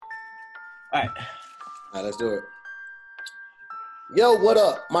All right. All right, let's do it. Yo, what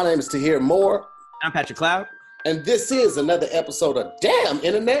up? My name is Tahir Moore, I'm Patrick Cloud. and this is another episode of Damn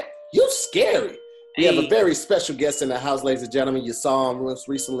Internet, You Scary. We have a very special guest in the house, ladies and gentlemen. You saw him most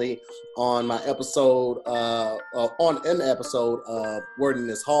recently on my episode, in the episode of Wording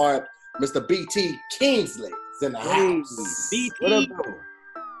is Hard. Mr. BT Kingsley is in the house. BT. What up, though?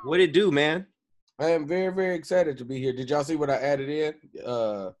 What it do, man? I am very, very excited to be here. Did y'all see what I added in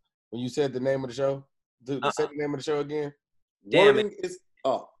when you said the name of the show? Say the name of the show again. Damn Wording is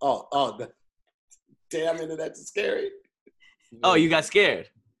Damn Internet is Scary. Oh, you got scared.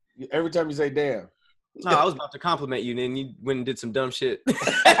 Every time you say damn. No, I was about to compliment you, and then you went and did some dumb shit. Damn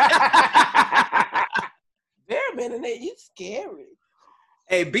Internet, you scary.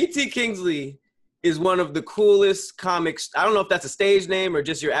 Hey, BT Kingsley is one of the coolest comics. I don't know if that's a stage name or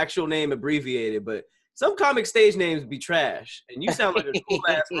just your actual name abbreviated, but some comic stage names be trash, and you sound like a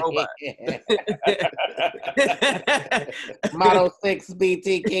cool-ass robot. Model 6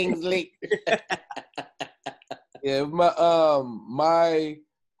 BT Kingsley. Yeah, my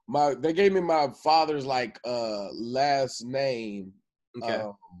they gave me my father's last name. Okay.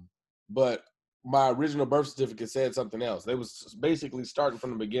 But my original birth certificate said something else. They was basically starting from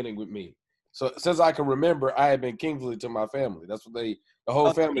the beginning with me. So since I can remember, I had been Kingsley to my family. That's what the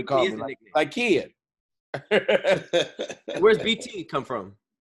whole family called me, like kid. Where's BT come from?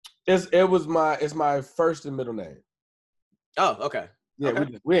 It's my first and middle name. Oh, okay. Yeah,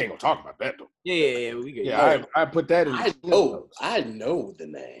 okay. We ain't gonna talk about that though. Yeah, we get. Yeah, I put that in. I know the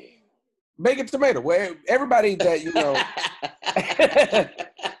name. Bacon tomato. Well, everybody that you know.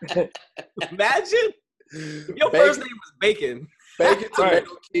 Imagine your first name was Bacon. Bacon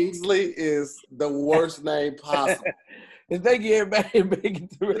Tomato Kingsley is the worst name possible. Is everybody Bacon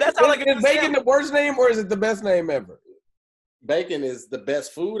Tomato? That's how is Bacon the worst name or is it the best name ever? Bacon is the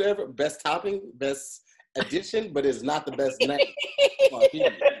best food ever, best topping, best addition, but it's not the best name.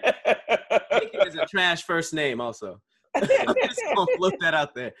 Bacon is a trash first name also. I'm just gonna float that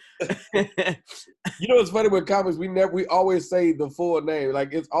out there. You know what's funny with comics? We always say the full name.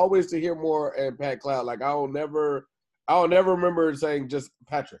 Like it's always Tahir Moore and Pat Cloud. Like I'll never remember saying just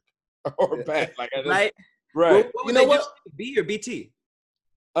Patrick or Pat. Like right. Right. What you know what? B or BT?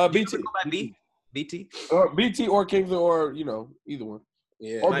 BT. B? BT? Or BT or Kingsley or either one.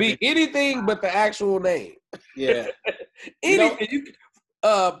 Yeah. Or be anything but the actual name. Yeah. Anything.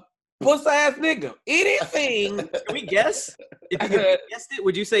 Puss ass nigga. Anything. Can we guess? If you guessed it,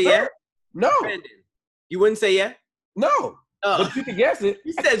 would you say yeah? No. Brandon, you wouldn't say yeah? No. But you can guess it.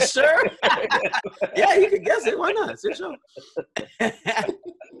 You said sure? Yeah, you can guess it. Why not? It's your show.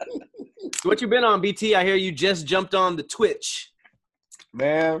 So what you been on, BT? I hear you just jumped on the Twitch.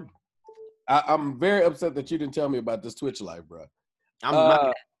 Man, I'm very upset that you didn't tell me about this Twitch life, bro.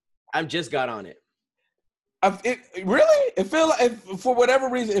 I'm just got on it. Really? It feels like, for whatever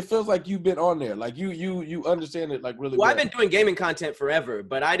reason, it feels like you've been on there. Like you understand it like really well. I've been doing gaming content forever,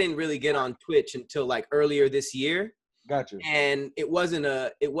 but I didn't really get on Twitch until like earlier this year. Gotcha. And it wasn't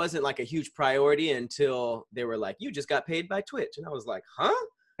like a huge priority until they were like, "You just got paid by Twitch," and I was like, "Huh?"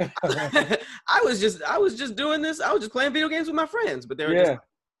 I was just doing this. I was just playing video games with my friends, but they were just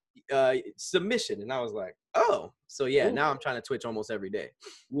submission, and I was like, "Oh, so yeah." Ooh. Now I'm trying to Twitch almost every day.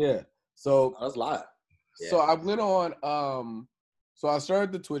 Yeah. So that's live. Yeah. So I went on. So I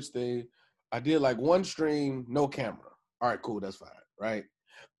started the Twitch thing. I did like one stream, no camera. All right, cool, that's fine, right?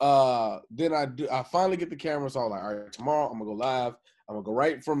 Then I finally get the camera, so I'm like, all right, tomorrow I'm gonna go live. I'm gonna go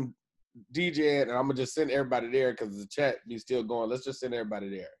right from DJing, and I'm gonna just send everybody there because the chat be still going. Let's just send everybody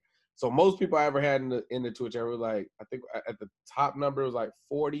there. So most people I ever had in the Twitch ever, like I think at the top number was like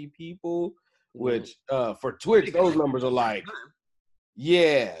 40 people, which for Twitch those numbers are like,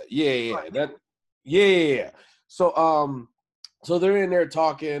 yeah. So they're in there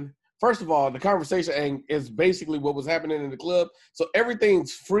talking. First of all, the conversation is basically what was happening in the club. So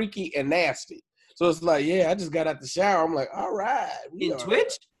everything's freaky and nasty. So it's like, yeah, I just got out the shower. I'm like, all right. In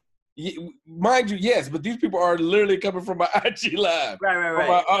Twitch? Mind you, yes, but these people are literally coming from my IG live.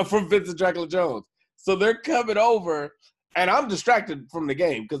 Right. From Vincent Dracula Jones. So they're coming over, and I'm distracted from the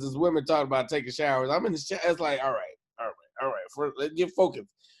game because there's women talking about taking showers. I'm in the shower. It's like, all right. Let's get focused.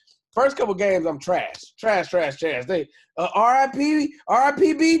 First couple games, I'm trash. They RIP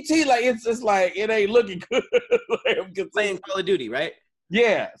BT. Like it's like it ain't looking good. Like, playing Call of Duty, right?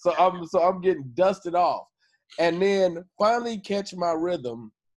 Yeah. So I'm getting dusted off, and then finally catch my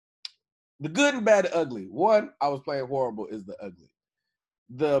rhythm. The good and bad and ugly. One, I was playing horrible is the ugly.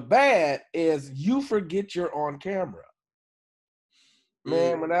 The bad is you forget you're on camera.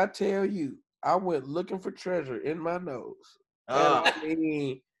 Man, when I tell you, I went looking for treasure in my nose. I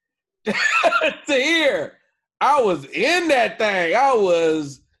mean, to here. I was in that thing. I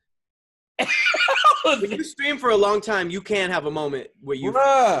was When you stream for a long time, you can have a moment where you.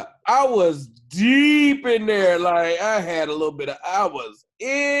 Bruh, I was deep in there. Like, I had a little bit of, I was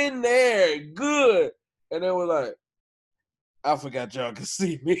in there good. And then was like, I forgot y'all could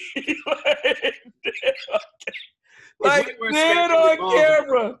see me. like dead on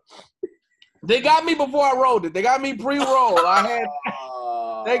camera. They got me before I rolled it. They got me pre-roll.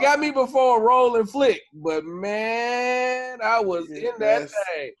 They got me before a roll and flick. But man, I was in that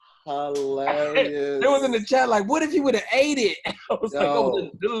thing. Hilarious. They was in the chat like, what if you would have ate it? I was like, I would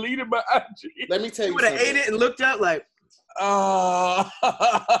have deleted my IG. Let me tell you would have ate it and looked up like,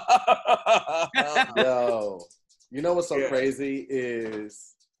 yo. You know what's so crazy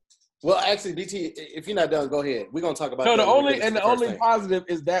is, well, actually, BT, if you're not done, go ahead. We're gonna talk about. No, the only positive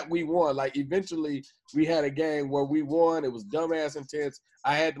is that we won. Like, eventually, we had a game where we won. It was dumbass intense.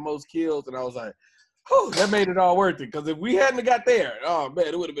 I had the most kills, and I was like, whew, that made it all worth it. Because if we hadn't got there, oh man,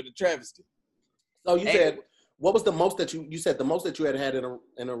 it would have been a travesty. So you said, what was the most that you said the most that you had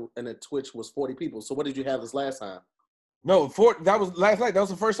in a Twitch was 40 people. So what did you have this last time? No, that was last night. That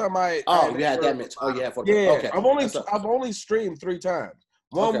was the first time I. Oh, you had that much. Oh, yeah, 40. Yeah. Okay. I've only streamed 3 times.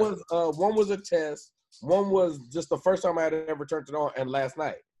 One was a test. One was just the first time I had ever turned it on, and last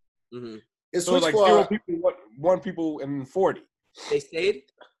night. Mm-hmm. So it was like 0 people, 1 people, and 40. They stayed.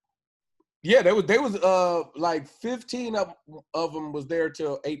 Yeah, they was like 15 of them was there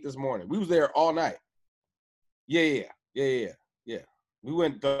till 8 this morning. We was there all night. Yeah. We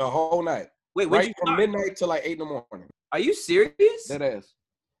went the whole night. Wait, right from midnight till like 8 in the morning. Are you serious? That ass.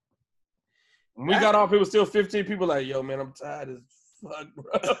 When we got off, it was still 15 people. Like, yo, man, I'm tired as fuck,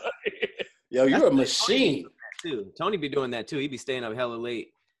 bro. Yo, you're a machine. Tony be doing that too. He be staying up hella late.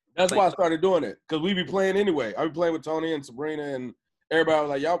 That's why I started doing it, because we be playing anyway. I be playing with Tony and Sabrina and everybody was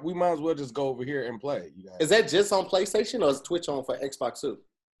like, y'all, we might as well just go over here and play. You guys. Is that just on PlayStation or is Twitch on for Xbox too?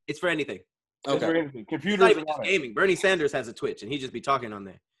 It's for anything. Okay. It's for anything. Computers. It's not even just gaming. Bernie Sanders has a Twitch, and he just be talking on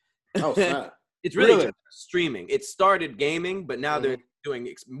there. Oh, snap. It's really just streaming. It started gaming, but now they're doing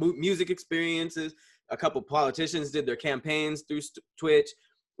music experiences. A couple politicians did their campaigns through Twitch.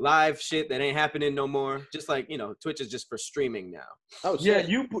 Live shit that ain't happening no more. Just like, Twitch is just for streaming now. Oh, shit.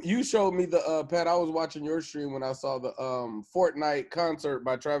 Yeah, you showed me the Pat. I was watching your stream when I saw the Fortnite concert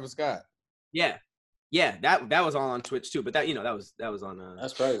by Travis Scott. Yeah, that was all on Twitch too. But that was on.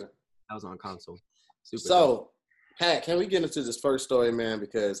 That's crazy. That was on console. Super dope. Pat, can we get into this first story, man?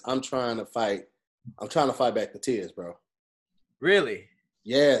 Because I'm trying to fight back the tears, bro. Really?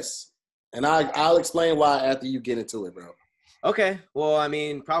 Yes. And I'll explain why after you get into it, bro. Okay. Well, I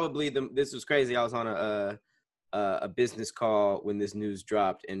mean, probably this was crazy. I was on a business call when this news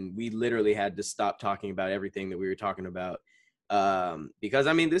dropped, and we literally had to stop talking about everything that we were talking about because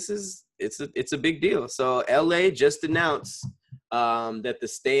I mean, it's a big deal. So LA just announced that the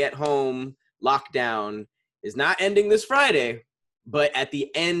stay-at-home lockdown is not ending this Friday, but at the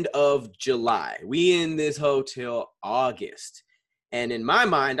end of July. We in this hotel August. And in my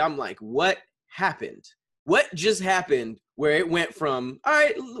mind, I'm like, what happened? What just happened where it went from, all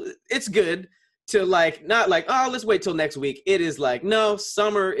right, it's good, to like, not like, oh, let's wait till next week. It is like, no,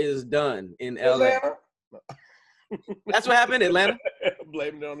 summer is done in LA. Atlanta. That's what happened, Atlanta?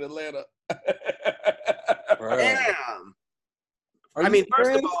 Blame it on Atlanta. Damn. I mean,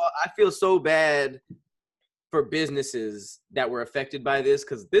 first of all, I feel so bad for businesses that were affected by this,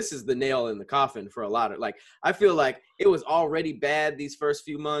 because this is the nail in the coffin for a lot of, like, I feel like it was already bad these first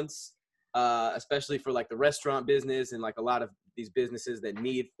few months, especially for like the restaurant business and like a lot of these businesses that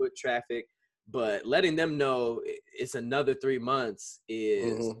need foot traffic. But letting them know it's another 3 months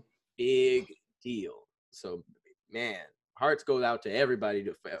is big deal. So, man, hearts go out to everybody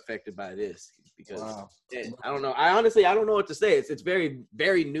affected by this, because I don't know. I don't know what to say. It's very,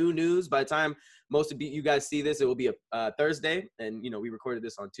 very new news. By the time most of you guys see this, it will be a Thursday, and we recorded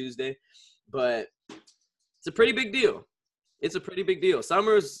this on Tuesday. But it's a pretty big deal. It's a pretty big deal.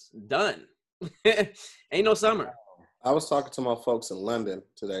 Summer's done. Ain't no summer. I was talking to my folks in London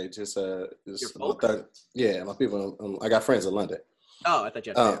today. My people. I got friends in London. Oh, I thought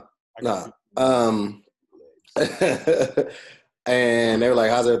you had and they were like,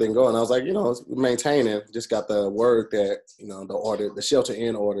 how's everything going? I was like, it's maintaining. Just got the word that, the shelter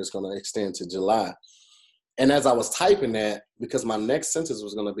in order is going to extend to July. And as I was typing that, because my next sentence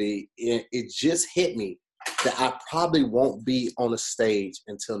was going to be, it just hit me that I probably won't be on a stage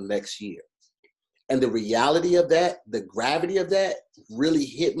until next year. And the reality of that, the gravity of that really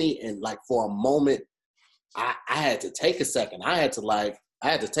hit me. And like for a moment, I had to take a second. I had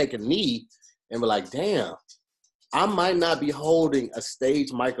to take a knee and be like, damn, I might not be holding a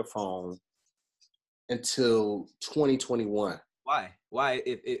stage microphone until 2021. Why? Why?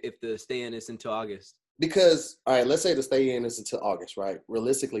 If the stay-in is until August? Because, all right, let's say the stay-in is until August, right?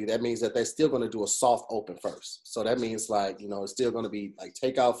 Realistically, that means that they're still going to do a soft open first. So that means, like, you know, it's still going to be like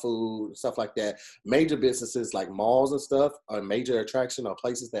takeout food, stuff like that. Major businesses like malls and stuff, or major attraction or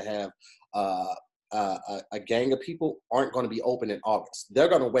places that have a gang of people aren't going to be open in August. They're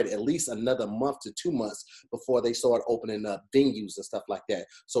going to wait at least another month to 2 months before they start opening up venues and stuff like that.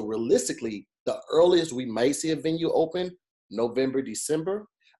 So realistically, the earliest we may see a venue open, November, December.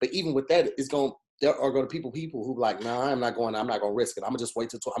 But even with that, there are going to be people who like, nah, I'm not going to risk it. I'm going to just wait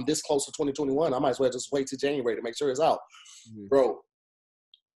till, I'm this close to 2021. I might as well just wait till January to make sure it's out. Mm-hmm. Bro,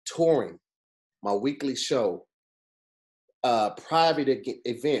 touring, my weekly show, private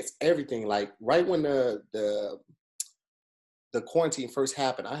events, everything. Like right when the quarantine first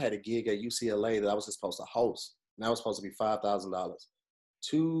happened, I had a gig at UCLA that I was just supposed to host. And that was supposed to be $5,000.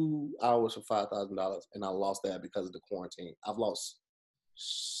 2 hours for $5,000, and I lost that because of the quarantine. I've lost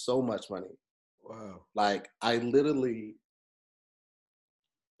so much money. Wow. Like, I literally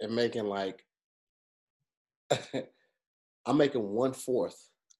am making like, I'm making 1/4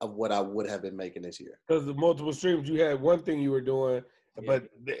 of what I would have been making this year. Because the multiple streams, you had one thing you were doing, but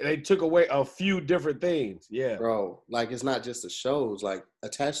they took away a few different things. Yeah. Bro, like, it's not just the shows. Like,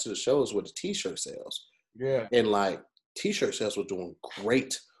 attached to the shows were the t-shirt sales. Yeah. And like, t-shirt sales were doing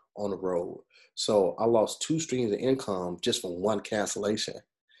great on the road. So I lost 2 streams of income just from one cancellation.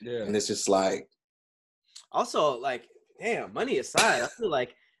 Yeah. And it's just like. Also, like, damn, money aside, I feel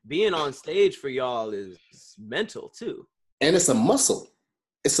like being on stage for y'all is mental too. And it's a muscle.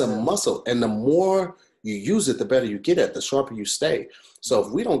 It's a muscle. And the more you use it, the better you get at, the sharper you stay. So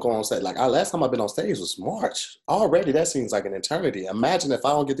if we don't go on stage, like last time I've been on stage was March. Already that seems like an eternity. Imagine if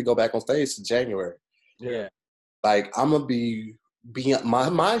I don't get to go back on stage to January. Yeah. Like, I'm going to be beyond,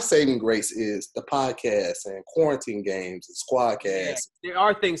 my saving grace is the podcast and quarantine games and squadcasts. Yeah, there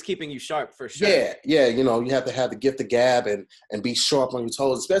are things keeping you sharp for sure. Yeah. You know, you have to have the gift of gab and be sharp on your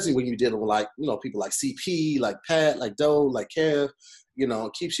toes, especially when you're dealing with, like, you know, people like CP, like Pat, like Doe, like Kev, you know,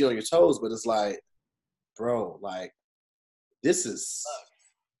 it keeps you on your toes. But it's like, bro, like, this is,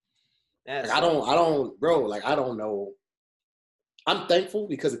 like, I don't, bro, like, I don't know. I'm thankful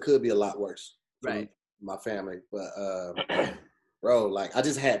because it could be a lot worse. Right. My family, but bro, like, I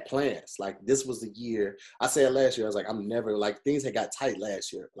just had plans. Like, this was the year. I said last year, I was like, I'm never, like, things had got tight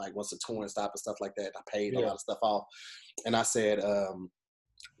last year. Like, once the touring stopped and stuff like that, I paid a lot of stuff off. And I said,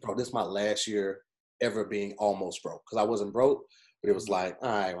 bro, this is my last year ever being almost broke. Because I wasn't broke, but it was like, all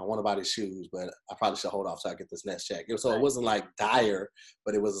right, I want to buy these shoes, but I probably should hold off till I get this next check. So it wasn't like dire,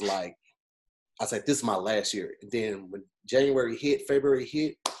 but it was like, I said, this is my last year. And then when January hit, February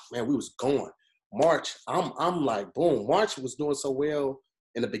hit, man, we was going. March, I'm like, boom. March was doing so well.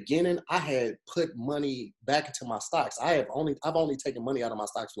 In the beginning, I had put money back into my stocks. I've only taken money out of my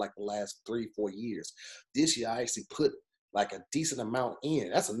stocks for like the last 3-4 years. This year, I actually put like a decent amount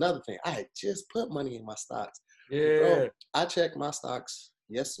in. That's another thing. I had just put money in my stocks. Yeah. Bro, I checked my stocks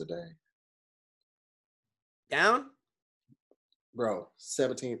yesterday. Down? Bro,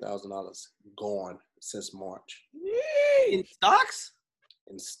 $17,000 gone since March. In stocks?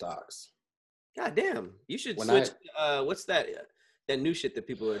 In stocks. God damn! You should switch. What's that new shit that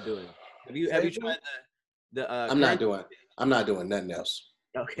people are doing? Have you tried the? I'm not doing nothing else.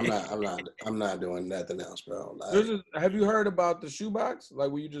 Okay. I'm not doing nothing else, bro. Like, have you heard about the shoebox?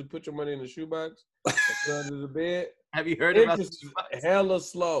 Like, where you just put your money in the shoebox and put it under the bed? Have you heard about the shoebox? Hella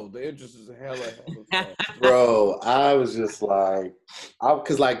slow. The interest is hella slow. Bro, I was just like,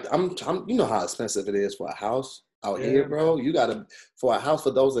 cause like I'm, you know how expensive it is for a house out here, bro. You gotta, for a house, for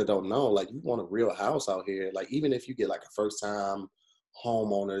those that don't know, like, you want a real house out here. Like, even if you get like a first time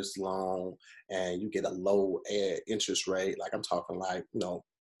homeowner's loan and you get a low interest rate, like I'm talking like, you know,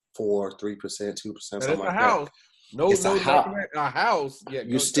 4%, 3%, 2%, something like house. that. It's a house. Yeah,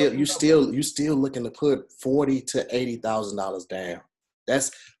 you still looking to put $40,000 to $80,000 down. That's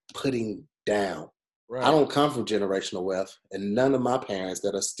putting down. Right. I don't come from generational wealth, and none of my parents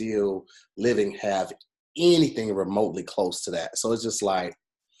that are still living have anything remotely close to that. So it's just like,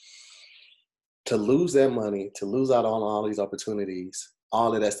 to lose that money, to lose out on all these opportunities,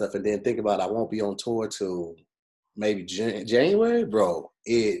 all of that stuff, and then think about I won't be on tour till maybe January, bro.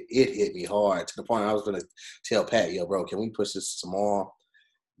 It hit me hard to the point I was gonna tell Pat, yo, bro, can we push this tomorrow?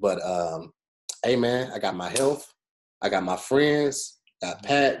 But hey, man, I got my health, I got my friends, got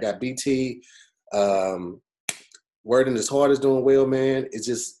Pat, got BT. Wording as hard as doing well, man. It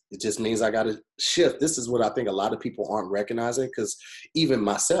just means I got to shift. This is what I think a lot of people aren't recognizing, because even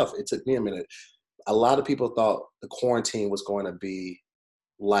myself, it took me a minute. a lot of people thought the quarantine was going to be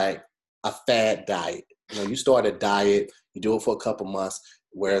like a fad diet. You start a diet, you do it for a couple months,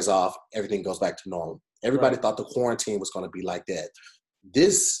 wears off, everything goes back to normal. Everybody thought the quarantine was going to be like that.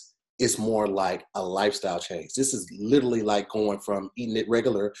 This is more like a lifestyle change. This is literally like going from eating it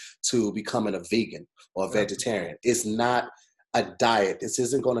regular to becoming a vegan or a vegetarian. It's not a diet. This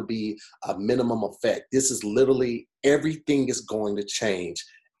isn't going to be a minimum effect. This is literally everything is going to change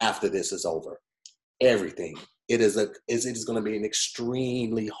after this is over. Everything. It is going to be an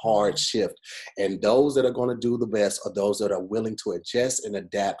extremely hard shift. And those that are going to do the best are those that are willing to adjust and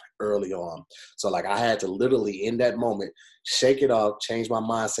adapt early on. So like I had to literally in that moment, shake it off, change my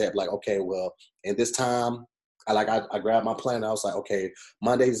mindset. Like, okay, well, in this time, I grabbed my plan. I was like, okay,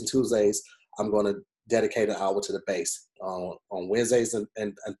 Mondays and Tuesdays, I'm going to dedicate an hour to the bass. On Wednesdays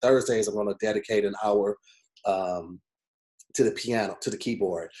and Thursdays, I'm going to dedicate an hour to the piano, to the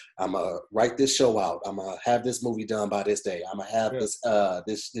keyboard. I'm gonna write this show out. I'm gonna have this movie done by this day. I'm gonna have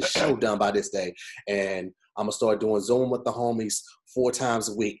this show done by this day. And I'm gonna start doing Zoom with the homies 4 times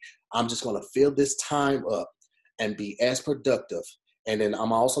a week. I'm just gonna fill this time up and be as productive. And then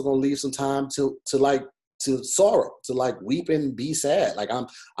I'm also gonna leave some time to sorrow, to like weep and be sad. Like I'm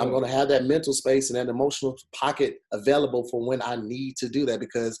gonna have that mental space and that emotional pocket available for when I need to do that,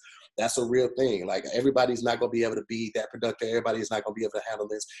 because that's a real thing. Like everybody's not going to be able to be that productive. Everybody's not going to be able to handle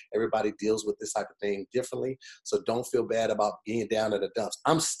this. Everybody deals with this type of thing differently. So don't feel bad about being down in the dumps.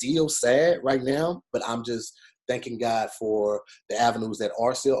 I'm still sad right now, but I'm just thanking God for the avenues that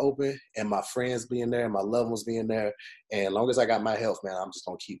are still open and my friends being there and my loved ones being there. And as long as I got my health, man, I'm just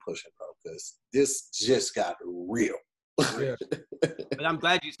going to keep pushing, bro, because this just got real. Yeah. But I'm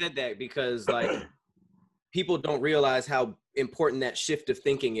glad you said that, because like people don't realize how important that shift of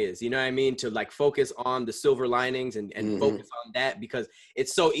thinking is, you know what I mean? To like focus on the silver linings and focus on that, because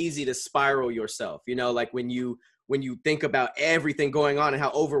it's so easy to spiral yourself, like when you think about everything going on and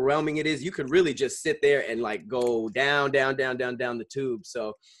how overwhelming it is, you could really just sit there and like go down the tube.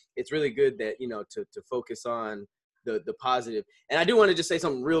 So it's really good that, to focus on the positive. And I do want to just say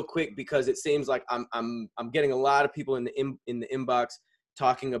something real quick, because it seems like I'm getting a lot of people in the inbox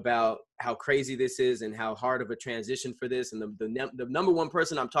talking about how crazy this is and how hard of a transition for this. And the number one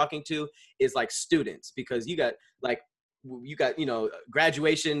person I'm talking to is like students, because you got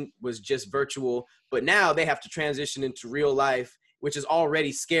graduation was just virtual, but now they have to transition into real life, which is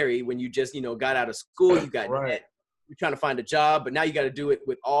already scary when you just, got out of school, you got debt, you're trying to find a job, but now you got to do it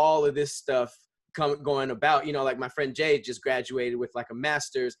with all of this stuff going about, like my friend Jay just graduated with like a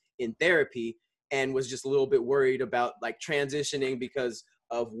master's in therapy and was just a little bit worried about like transitioning because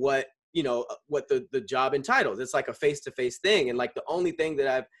of what the job entitles. It's like a face-to-face thing. And like the only thing that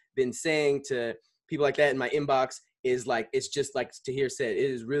I've been saying to people like that in my inbox is like, it's just like Tahir said,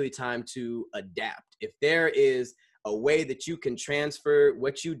 it is really time to adapt. If there is a way that you can transfer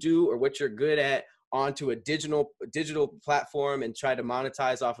what you do or what you're good at onto a digital platform and try to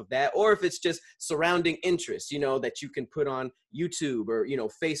monetize off of that, or if it's just surrounding interests, that you can put on YouTube or,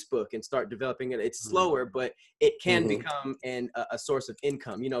 Facebook and start developing it. It's slower, but it can become a source of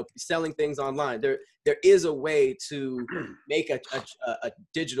income, selling things online. There is a way to make a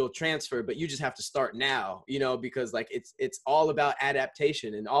digital transfer, but you just have to start now, because like it's all about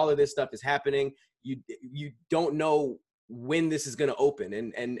adaptation, and all of this stuff is happening. You don't know when this is going to open,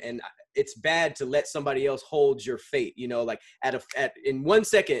 and it's bad to let somebody else hold your fate, like in 1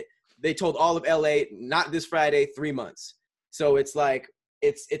 second they told all of LA, not this Friday, 3 months. So it's like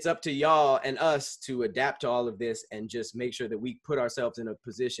it's up to y'all and us to adapt to all of this and just make sure that we put ourselves in a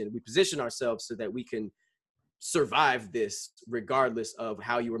position, we position ourselves so that we can survive this regardless of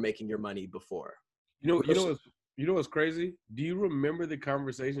how you were making your money before. What's crazy? Do you remember the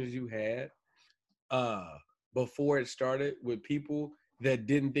conversations you had before it started with people that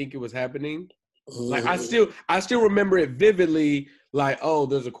didn't think it was happening? Like I still remember it vividly, like, oh,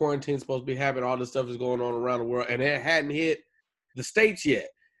 there's a quarantine supposed to be happening, all this stuff is going on around the world, and it hadn't hit the States yet.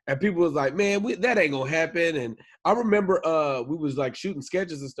 And people was like, man, that ain't gonna happen. And I remember we was like shooting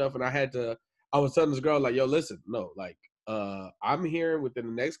sketches and stuff, and I was telling this girl, like, yo, listen, no, like, I'm here within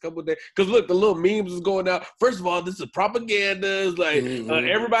the next couple of days. Because look, the little memes was going out. First of all, this is propaganda. It's like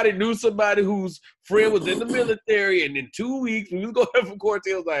everybody knew somebody whose friend was in the military, and in 2 weeks, we was going from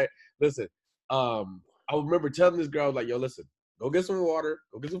quarantine. I was like, listen, I remember telling this girl, like, yo, listen, go get some water,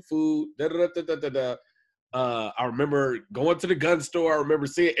 go get some food, I remember going to the gun store. I remember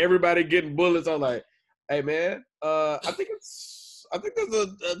seeing everybody getting bullets. I was like, hey, man, I think there's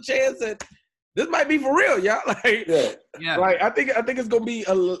a chance that this might be for real, y'all. Like, yeah. Like I think it's gonna be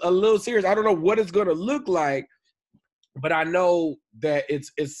a little serious. I don't know what it's gonna look like, but I know that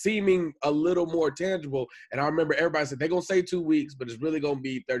it's seeming a little more tangible. And I remember everybody said they're gonna say 2 weeks, but it's really gonna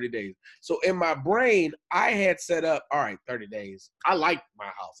be 30 days. So in my brain, I had set up, all right, 30 days. I like my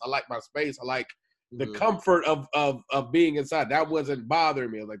house. I like my space. I like the comfort of being inside. That wasn't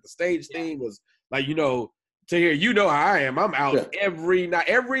bothering me. It was like the stage thing was like, to hear, how I am. I'm out every night.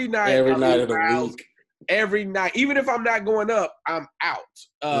 Every night of the week. Every night. Even if I'm not going up, I'm out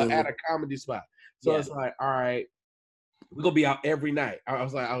at a comedy spot. So it's like, all right, we're gonna be out every night. I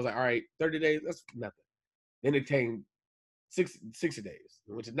was like, all right, 30 days, that's nothing. Then it came 60 days.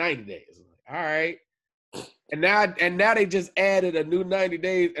 It went to 90 days. I was like, all right. And now they just added a new 90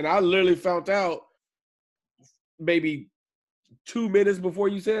 days. And I literally found out maybe 2 minutes before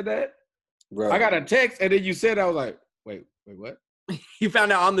you said that. Bro. I got a text and then you said, I was like, wait, what? You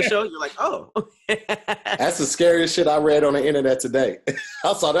found out on the show? You're like, oh. That's the scariest shit I read on the internet today.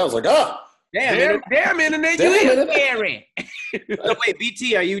 I saw that. I was like, oh. Damn internet, you is scary. So wait,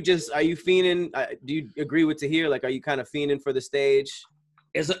 BT, are you fiending? Do you agree with Tahir? Like, are you kind of fiending for the stage?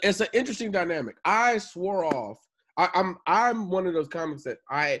 It's an interesting dynamic. I swore off. I'm one of those comics that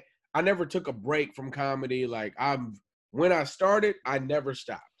I never took a break from comedy. Like when I started, I never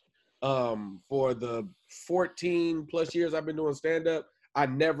stopped. For the 14 plus years I've been doing stand up, I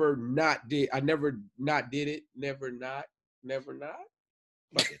never not did it. Never not.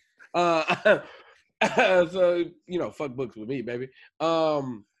 Fuck it. So fuck books with me, baby.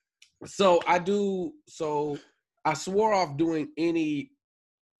 So I swore off doing any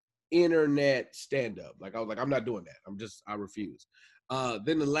internet stand-up. Like I was like, I'm not doing that. I refuse.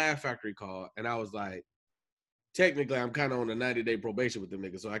 Then the Laugh Factory called, and I was like, technically I'm kind of on a 90-day probation with them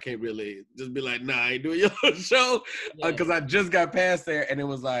niggas, so I can't really just be like, nah, I ain't doing your show, because I just got past there, and it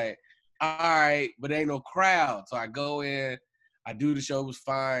was like, all right, but ain't no crowd. So I go in, I do the show, it was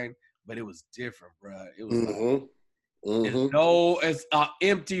fine. But it was different, bro. It was it's an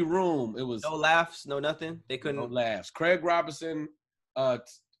empty room. It was no laughs, no nothing. They couldn't. No laughs. Craig Robinson,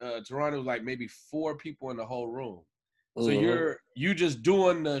 Toronto was like maybe 4 people in the whole room. So you just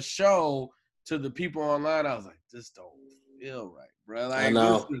doing the show to the people online. I was like, this don't feel right, bro. Like, I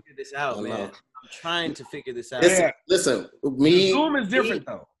know. Figure this out, man. I'm trying to figure this out. Listen, me. Zoom is different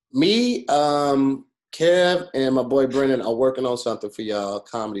though. Me, Kev and my boy Brennan are working on something for y'all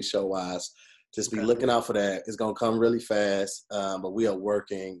comedy show wise. Just be looking out for that. It's gonna come really fast, but we are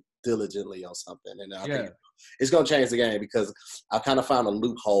working diligently on something, and I think it's gonna change the game because I kind of found a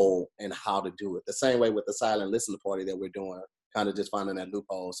loophole in how to do it. The same way with the silent listener party that we're doing, kind of just finding that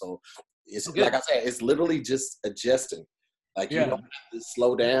loophole. So it's like I said, it's literally just adjusting. Like you don't have to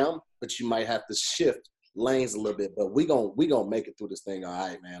slow down, but you might have to shift lanes a little bit. But we gonna make it through this thing, all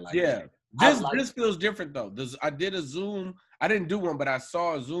right, man. Like This feels different though. I did a Zoom. I didn't do one, but I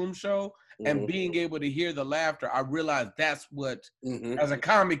saw a Zoom show, and being able to hear the laughter, I realized that's what, as a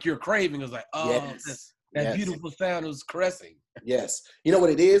comic, you're craving. It's like, that beautiful sound was caressing. Yes, you know what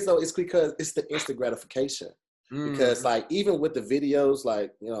it is though. It's because it's the instant gratification. Because like even with the videos,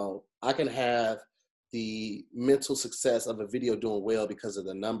 like I can have the mental success of a video doing well because of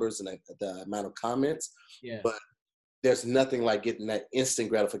the numbers and the amount of comments. Yeah, but there's nothing like getting that instant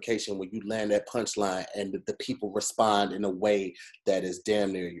gratification when you land that punchline and the people respond in a way that is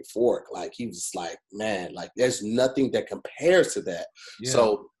damn near euphoric. Like he was like, man, like there's nothing that compares to that. Yeah.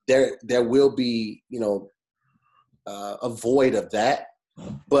 So there will be, a void of that.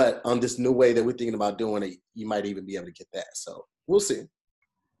 But on this new way that we're thinking about doing it, you might even be able to get that. So we'll see.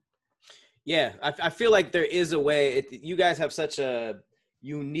 Yeah, I feel like there is a way. You guys have such a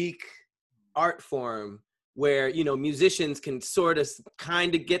unique art form where, musicians can sort of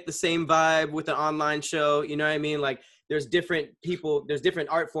kind of get the same vibe with an online show. You know what I mean? Like there's different people, there's different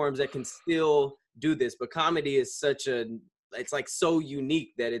art forms that can still do this, but comedy is it's like so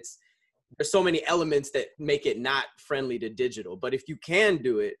unique that there's so many elements that make it not friendly to digital. But if you can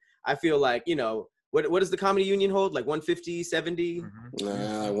do it, I feel like, what does the Comedy Union hold? Like 150, 70?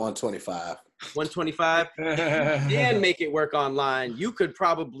 125. 125? And make it work online. You could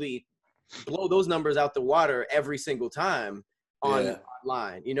probably blow those numbers out the water every single time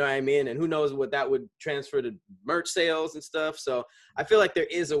online. You know what I mean? And who knows what that would transfer to merch sales and stuff. So I feel like there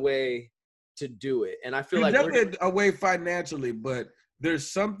is a way to do it. And I feel there's like definitely a way financially, but there's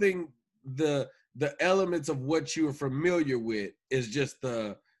something, the elements of what you're familiar with is just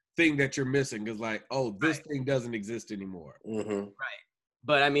the thing that you're missing. Is like, this thing doesn't exist anymore. Right.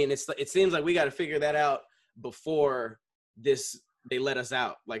 But I mean, it seems like we got to figure that out before they let us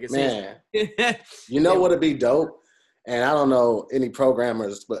out. Like it seems. You know what'd be dope? And I don't know any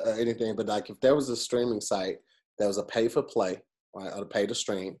programmers, but anything. But like, if there was a streaming site that was a pay for play, right, or a pay to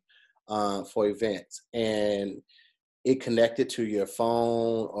stream for events, and it connected to your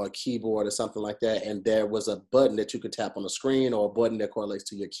phone or keyboard or something like that, and there was a button that you could tap on the screen or a button that correlates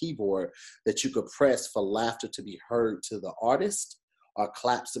to your keyboard that you could press for laughter to be heard to the artist or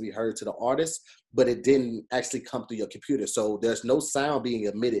claps to be heard to the artist, but it didn't actually come through your computer. So there's no sound being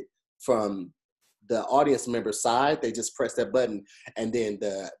emitted from the audience member's side. They just press that button, and then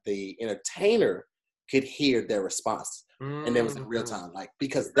the entertainer could hear their response. And it was in real time, like,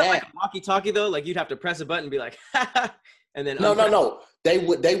 because that like a walkie-talkie though, like you'd have to press a button and be like, and then no, they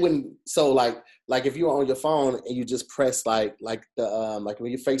wouldn't. So like if you were on your phone and you just press like the like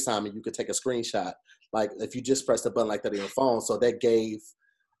when you FaceTime and you could take a screenshot, like if you just press the button like that on your phone, so that gave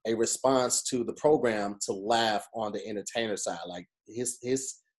a response to the program to laugh on the entertainer side, like his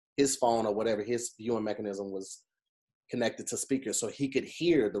phone or whatever, his viewing mechanism was connected to speakers, so he could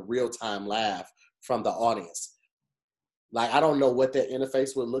hear the real-time laugh from the audience. Like, I don't know what that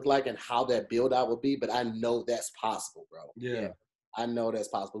interface would look like and how that build out would be, but I know that's possible, bro. Yeah. I know that's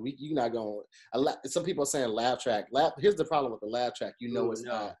possible. You're not going to, some people are saying laugh track. Here's the problem with the laugh track.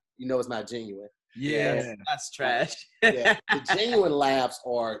 It's not genuine. Yeah. That's trash. Yeah. The genuine laughs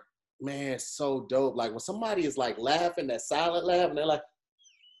are, man, so dope. Like when somebody is like laughing, that silent laugh, and they're like,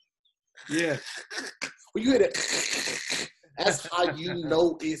 yeah. When you hear that, that's how you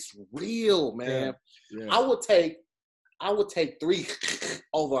know it's real, man. Yeah. I would take 3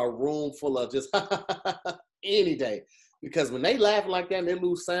 over a room full of just any day, because when they laugh like that and they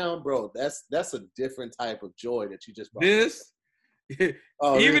lose sound, bro, that's a different type of joy that you just brought. This,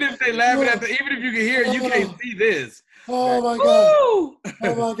 even if they laughing at even if you can hear it, you can't see this. Oh my god!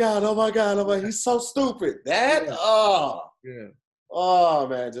 Oh my god! Oh my god! Oh my! He's so stupid. That oh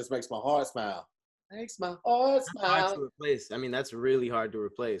man, it just makes my heart smile. Makes my heart smile. Hard to replace. I mean, that's really hard to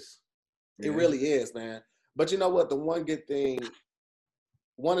replace. It really is, man. But you know what? One of the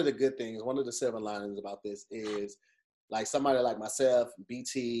good things, one of the silver linings about this is, like, somebody like myself,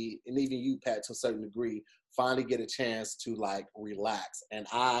 BT, and even you, Pat, to a certain degree, finally get a chance to like relax. And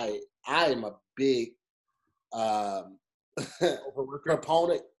I am a big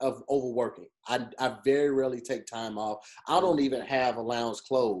proponent of overworking. I very rarely take time off. I don't even have a lounge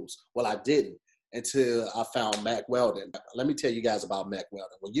close. Well, I didn't until I found Mack Weldon. Let me tell you guys about Mack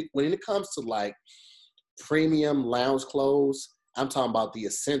Weldon. When it comes to like premium lounge clothes, I'm talking about the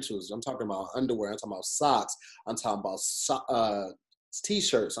essentials. I'm talking about underwear. I'm talking about socks. I'm talking about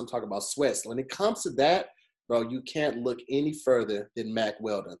t-shirts. I'm talking about sweats. When it comes to that, bro, you can't look any further than Mack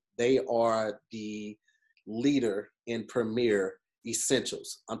Weldon. They are the leader in premier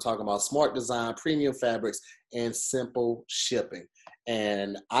essentials. I'm talking about smart design, premium fabrics, and simple shipping.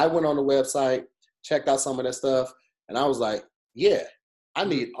 And I went on the website, checked out some of that stuff, and I was like, yeah, I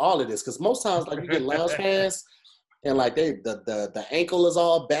need all of this. Because most times, like, you get lounge pants and like the ankle is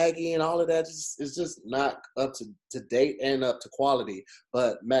all baggy and all of that. It's just not up to date and up to quality.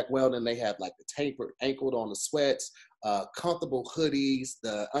 But Mack Weldon, they have like the tapered ankled on the sweats, comfortable hoodies,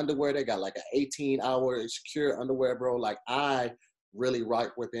 the underwear. They got like an 18-hour secure underwear, bro. Like, I really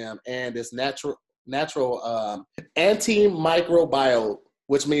rock with them. And it's natural antimicrobial,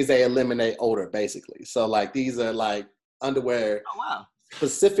 which means they eliminate odor, basically. So like, these are like underwear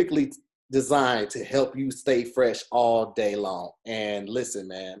specifically designed to help you stay fresh all day long. And listen,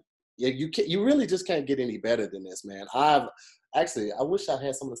 man, you really just can't get any better than this, man. I wish I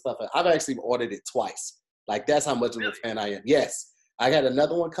had some of the stuff. I've actually ordered it twice. Like, that's how much of a fan I am. Yes, I had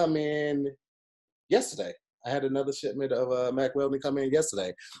another one come in yesterday. I had another shipment of Mack Weldon come in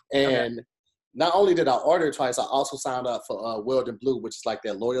yesterday, and not only did I order it twice, I also signed up for Weldon Blue, which is like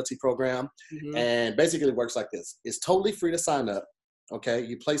their loyalty program. Mm-hmm. And basically it works like this. It's totally free to sign up. Okay.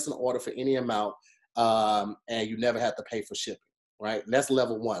 You place an order for any amount, and you never have to pay for shipping. Right. And that's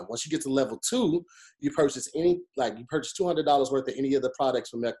level 1. Once you get to level 2, you purchase $200 worth of any of the products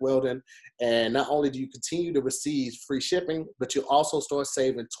from Mack Weldon. And not only do you continue to receive free shipping, but you also start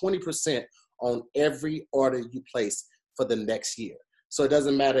saving 20% on every order you place for the next year. So it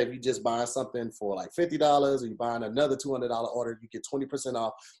doesn't matter if you just buying something for like $50 or you're buying another $200 order, you get 20%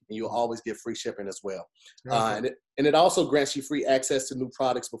 off, and you'll always get free shipping as well. And it also grants you free access to new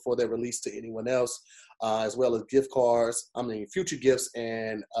products before they're released to anyone else, as well as future gifts,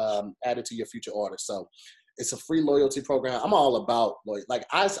 and added to your future orders. So it's a free loyalty program. I'm all about loyalty. Like,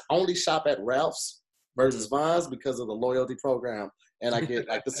 I only shop at Ralph's versus Vons because of the loyalty program, and I get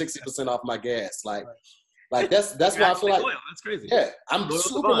like the 60% off my gas. Like that's why I feel like, loyal. That's crazy. Yeah, I'm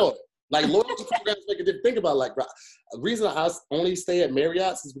super loyal. Like, loyalty programs make a difference. Think about, like, the reason I only stay at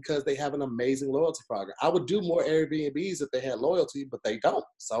Marriott's is because they have an amazing loyalty program. I would do more Airbnbs if they had loyalty, but they don't.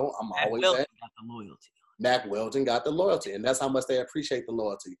 So I'm always at. Got the loyalty. Mack Weldon got the loyalty, and that's how much they appreciate the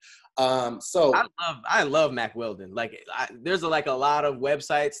loyalty. I love Mack Weldon. Like, there's like a lot of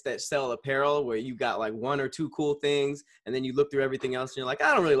websites that sell apparel where you got like one or two cool things, and then you look through everything else, and you're like,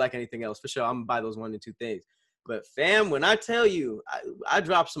 I don't really like anything else. For sure, I'm gonna buy those one or two things. But fam, when I tell you, I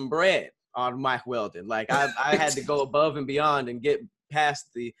dropped some bread on Mack Weldon. Like, I had to go above and beyond and get past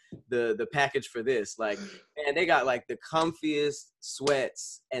the package for this. Like, man, they got like the comfiest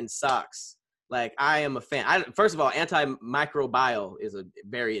sweats and socks. Like, I am a fan. First of all, antimicrobial is a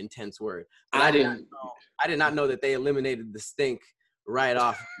very intense word. But I did not know that they eliminated the stink right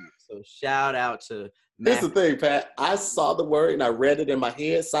off. So shout out to Mack. Here's the thing, Pat. I saw the word and I read it in my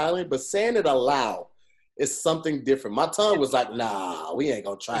head silent, but saying it aloud is something different. My tongue was like, nah, we ain't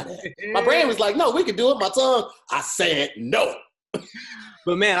gonna try that. My brain was like, no, we can do it. My tongue, I said no.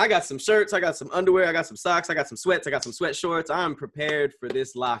 But man, I got some shirts, I got some underwear, I got some socks, I got some sweats, I got some sweat shorts. I'm prepared for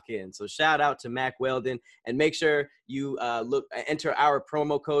this lock-in. So shout out to Mack Weldon, and make sure you enter our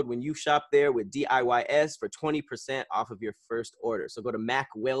promo code when you shop there with DIYS for 20% off of your first order. So go to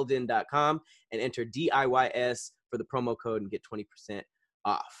mackweldon.com and enter DIYS for the promo code and get 20%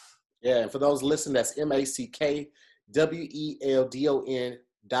 off. Yeah, and for those listening, that's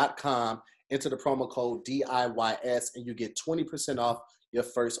MackWeldon.com. Enter the promo code DIYS, and you get 20% off your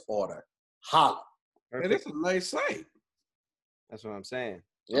first order. Holla. And it's a nice site. That's what I'm saying.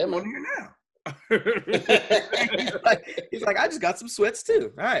 Yeah, I'm man. on here now. he's like, I just got some sweats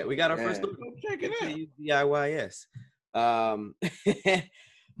too. All right, we got our first order. Check it out. DIYS.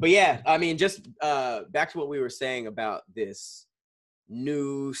 But yeah, I mean, just back to what we were saying about this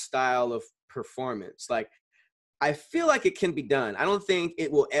new style of performance. Like, I feel like it can be done. I don't think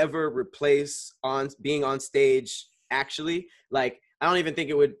it will ever replace being on stage actually. Like, I don't even think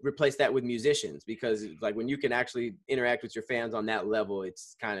it would replace that with musicians, because like when you can actually interact with your fans on that level,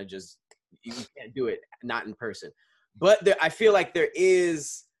 it's kind of just, you can't do it not in person. But I feel like there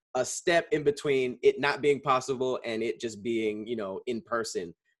is a step in between it not being possible and it just being, in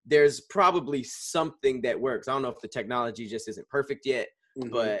person. There's probably something that works. I don't know if the technology just isn't perfect yet,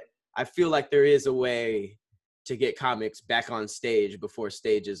 but I feel like there is a way to get comics back on stage before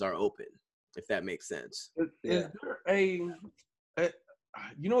stages are open, if that makes sense. Is there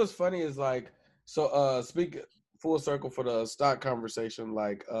what's funny is like, so speak full circle for the stock conversation.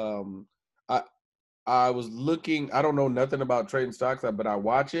 Like, I was looking, I don't know nothing about trading stocks, but I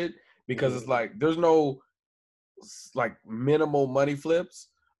watch it because it's like, there's no like minimal money flips.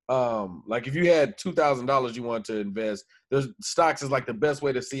 Like if you had $2,000 you want to invest, there's stocks is like the best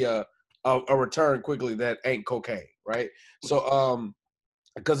way to see a return quickly that ain't cocaine, right? So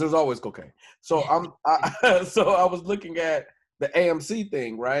because there's always cocaine. So so I was looking at the AMC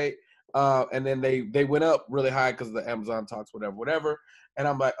thing, right? And then they went up really high because of the Amazon talks, whatever. And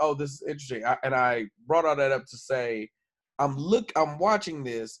I'm like, oh, this is interesting. And I brought all that up to say, I'm watching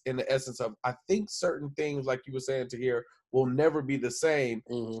this in the essence of, I think certain things, like you were saying to here, will never be the same.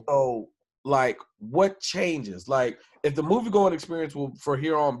 So like, what changes? Like, if the movie going experience will for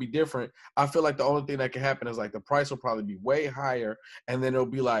here on be different, I feel like the only thing that can happen is like the price will probably be way higher, and then it'll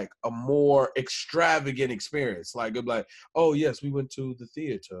be like a more extravagant experience. Like it'll be like, oh yes, we went to the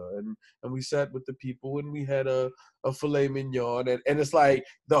theater and we sat with the people and we had a filet mignon, and it's like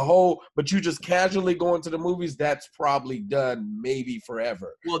the whole, but you just casually going to the movies, that's probably done maybe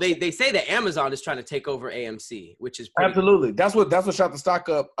forever. Well, they say that Amazon is trying to take over AMC, which is pretty absolutely cool. That's what shot the stock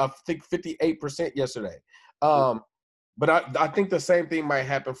up, I think 58% yesterday. But I think the same thing might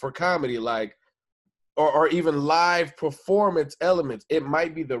happen for comedy, like, or even live performance elements. It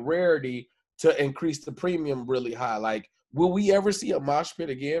might be the rarity to increase the premium really high. Like, will we ever see a mosh pit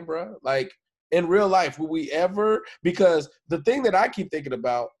again, bro? Like, in real life, will we ever? Because the thing that I keep thinking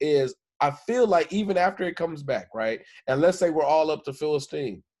about is, I feel like even after it comes back, right? And let's say we're all up to full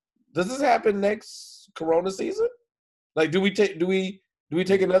steam. Does this happen next Corona season? Like, do we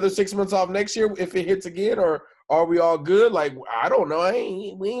take another 6 months off next year if it hits again, or are we all good? Like, I don't know.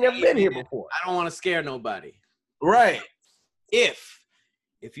 We ain't never been here before. I don't want to scare nobody. Right. If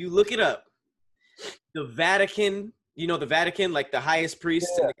you look it up, the Vatican, the Vatican, like the highest priest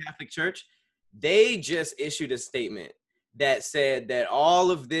in the Catholic Church, they just issued a statement that said that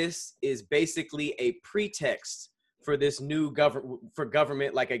all of this is basically a pretext for this new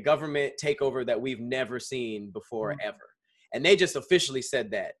government, like a government takeover that we've never seen before ever. And they just officially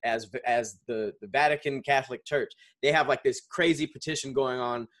said that as the Vatican Catholic Church. They have like this crazy petition going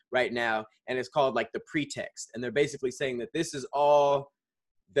on right now, and it's called like the pretext. And they're basically saying that this is all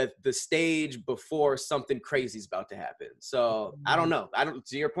the stage before something crazy is about to happen. So I don't know.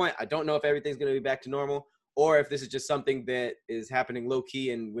 To your point, I don't know if everything's going to be back to normal, or if this is just something that is happening low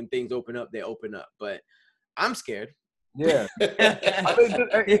key, and when things open up, they open up. But I'm scared. Yeah. I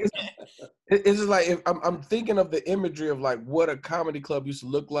mean, it's just like, if I'm thinking of the imagery of like what a comedy club used to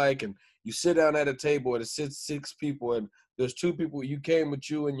look like, and you sit down at a table and it sits 6 people, and there's 2 people, you came with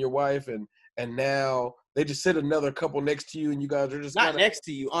you and your wife, and now they just sit another couple next to you, and you guys are just Not kind of next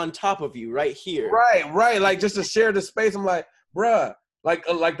to you, on top of you, right here. right, like just to share the space. I'm like, bruh, like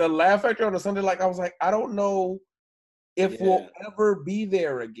the Laugh Factory on a Sunday, like I was like, I don't know if we'll ever be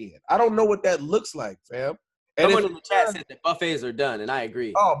there again. I don't know what that looks like, fam. And someone in the chat said that buffets are done, and I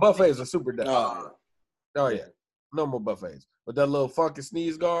agree. Oh, buffets are super done. Oh yeah, no more buffets. But that little funky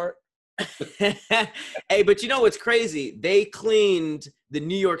sneeze guard. Hey, but you know what's crazy? They cleaned the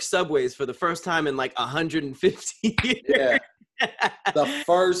New York subways for the first time in like 150 years. Yeah, the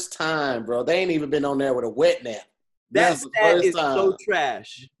first time, bro. They ain't even been on there with a wet nap. That stat is so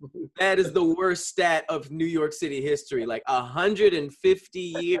trash. That is the worst stat of New York City history. Like 150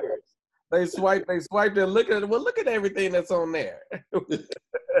 years. They swiped and look at everything that's on there.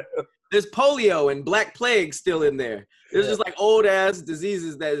 There's polio and Black Plague still in there. There's just like old ass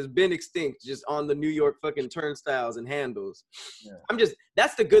diseases that has been extinct just on the New York fucking turnstiles and handles. Yeah.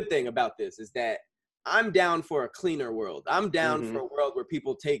 That's the good thing about this, is that I'm down for a cleaner world. I'm down for a world where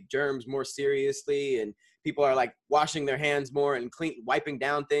people take germs more seriously, and people are like washing their hands more and wiping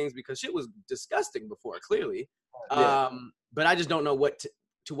down things, because shit was disgusting before, clearly. Yeah. But I just don't know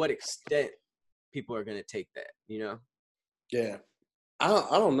to what extent people are going to take that, you know? Yeah. I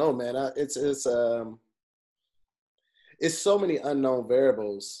don't know, man. It's so many unknown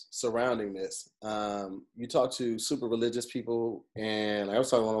variables surrounding this. You talk to super religious people, and I was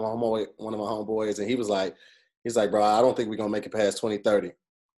talking to one of my homeboys, and he's like, bro, I don't think we're gonna make it past 2030.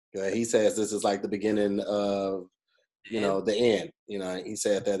 He says this is like the beginning of, the end. He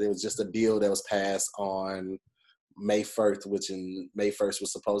said that it was just a deal that was passed on May 1st, which in May 1st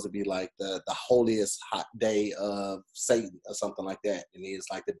was supposed to be like the holiest hot day of Satan or something like that. And it's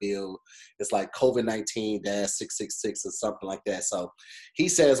like the bill, it's like COVID-19-666 or something like that. So he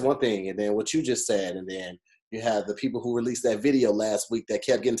says one thing, and then what you just said, and then you have the people who released that video last week that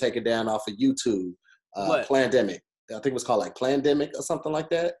kept getting taken down off of YouTube. Plandemic. I think it was called like Plandemic or something like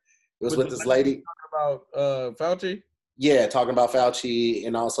that. It was with this lady talking about Fauci. Yeah, talking about Fauci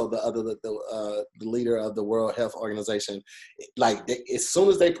and also the leader of the World Health Organization. Like, as soon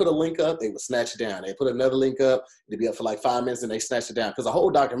as they put a link up, they would snatch it down. They put another link up, it'd be up for like 5 minutes, and they snatched it down. Because the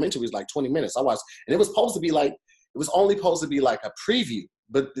whole documentary was like 20 minutes. I watched, and it was only supposed to be like a preview,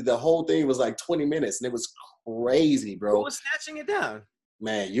 but the whole thing was like 20 minutes, and it was crazy, bro. Who was snatching it down?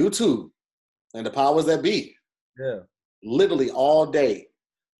 Man, YouTube and the powers that be. Yeah. Literally all day.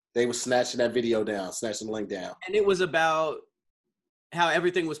 They were snatching that video down, snatching the link down. And it was about how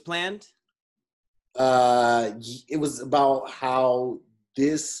everything was planned? It was about how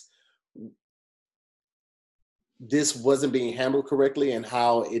this wasn't being handled correctly and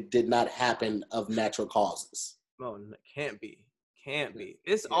how it did not happen of natural causes. Oh, it can't be.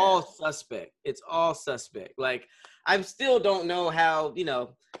 It's all suspect. It's all suspect. Like, I still don't know how, a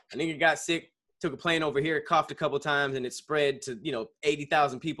nigga got sick, took a plane over here, coughed a couple times, and it spread to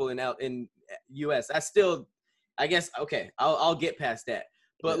 80,000 people in U.S. I guess okay, I'll get past that.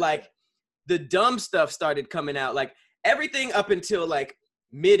 But like, the dumb stuff started coming out. Like, everything up until like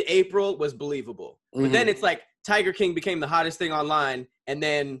mid-April was believable, but then it's like Tiger King became the hottest thing online, and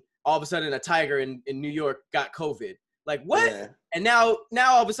then all of a sudden a tiger in New York got COVID. Like, what? Yeah. And now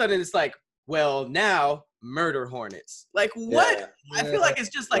all of a sudden it's like, well, now murder hornets. Like, what? Yeah. I feel like it's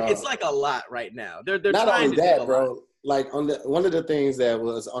just like it's like a lot right now. They're not trying only to that, do a bro. lot. Like, one of the things that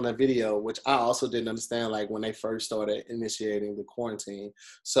was on a video, which I also didn't understand, like when they first started initiating the quarantine.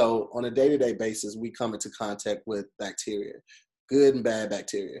 So on a day-to-day basis, we come into contact with bacteria, good and bad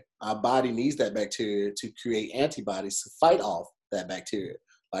bacteria. Our body needs that bacteria to create antibodies to fight off that bacteria,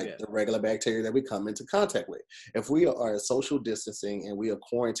 like the regular bacteria that we come into contact with. If we are social distancing and we are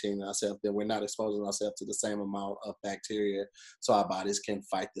quarantining ourselves, then we're not exposing ourselves to the same amount of bacteria, so our bodies can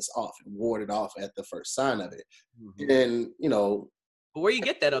fight this off and ward it off at the first sign of it. And, But where you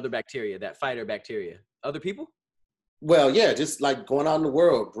get that other bacteria, that fighter bacteria? Other people? Well, yeah, just like going out in the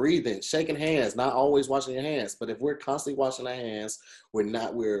world, breathing, shaking hands, not always washing your hands. But if we're constantly washing our hands,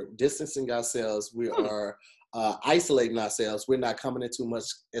 we're distancing ourselves, we are isolating ourselves, we're not coming into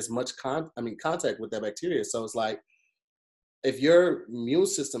as much contact with that bacteria. So it's like, if your immune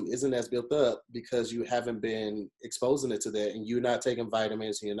system isn't as built up because you haven't been exposing it to that, and you're not taking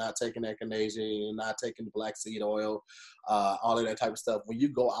vitamins, and you're not taking echinacea, and you're not taking black seed oil, all of that type of stuff, when you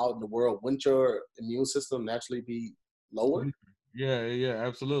go out in the world, wouldn't your immune system naturally be lower? Yeah,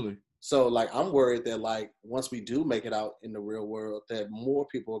 absolutely. So like I'm worried that like once we do make it out in the real world, that more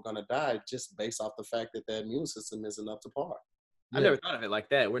people are gonna die just based off the fact that their immune system isn't up to par. I never thought of it like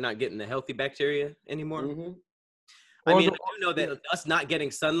that. We're not getting the healthy bacteria anymore. Mm-hmm. I mean, I do know that us not getting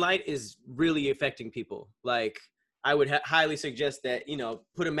sunlight is really affecting people. Like, I would highly suggest that,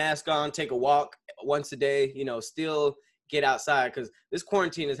 put a mask on, take a walk once a day, still get outside, because this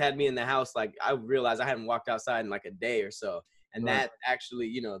quarantine has had me in the house. Like, I realized I hadn't walked outside in like a day or so. And that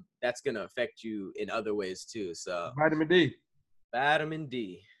actually, that's going to affect you in other ways too. So Vitamin D. I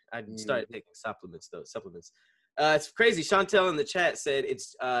started taking supplements. It's crazy. Chantel in the chat said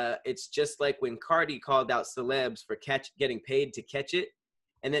it's just like when Cardi called out celebs for getting paid to catch it.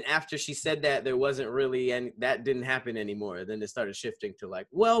 And then after she said that, there wasn't really, and that didn't happen anymore. Then it started shifting to like,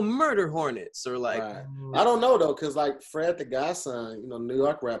 well, murder hornets or like. Right. I don't know though, because like Fred the Godson, New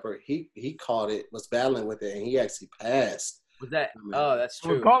York rapper, he caught it, was battling with it, and he actually passed. Was that? Oh, that's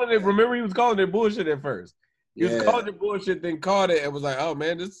true. Remember, he was calling it bullshit at first. He was calling it bullshit, then caught it and was like, "Oh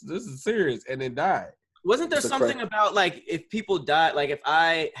man, this is serious," and then died. Wasn't there something about like if people died, like if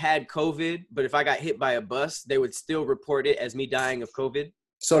I had COVID, but if I got hit by a bus, they would still report it as me dying of COVID?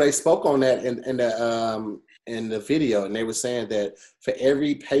 So they spoke on that in the video, and they were saying that for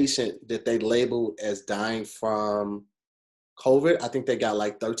every patient that they labeled as dying from COVID, I think they got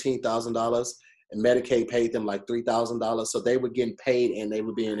like $13,000, and Medicaid paid them like $3,000. So they were getting paid, and they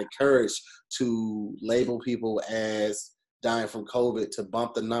were being encouraged to label people as dying from COVID to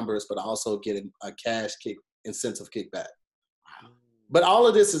bump the numbers, but also get a cash incentive kickback. But all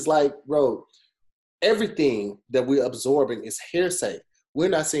of this is like, bro, everything that we're absorbing is hearsay. We're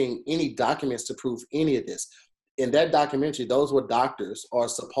not seeing any documents to prove any of this. In that documentary, those were doctors or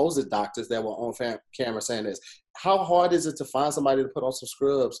supposed doctors that were on camera saying this. How hard is it to find somebody to put on some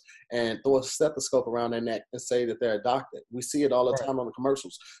scrubs and throw a stethoscope around their neck and say that they're a doctor? We see it all the time on the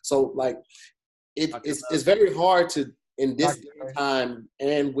commercials. So like, it's very hard to, in this time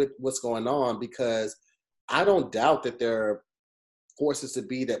and with what's going on, because I don't doubt that there are forces to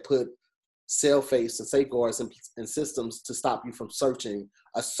be that put cell face and safeguards and systems to stop you from searching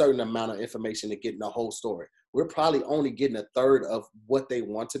a certain amount of information to get the whole story. We're probably only getting a third of what they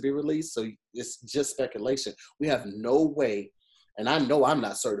want to be released. So it's just speculation. We have no way, and I know I'm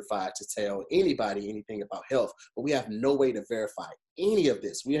not certified to tell anybody anything about health, but we have no way to verify any of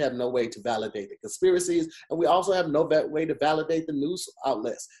this. We have no way to validate the conspiracies, and we also have no way to validate the news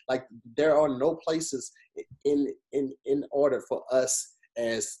outlets. Like, there are no places in order for us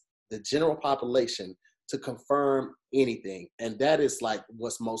as the general population to confirm anything. And that is like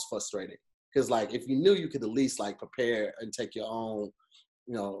what's most frustrating. Because like, if you knew, you could at least like prepare and take your own,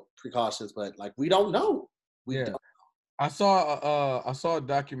 precautions, but like, we don't know. We don't. I saw a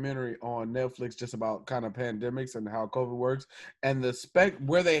documentary on Netflix just about kind of pandemics and how COVID works, and the spec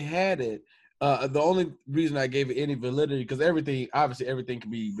where they had it. The only reason I gave it any validity, because everything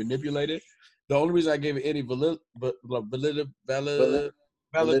can be manipulated. The only reason I gave it any valedictorian.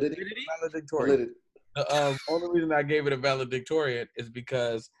 The only reason I gave it a valedictorian is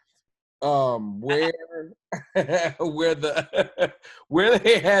because where where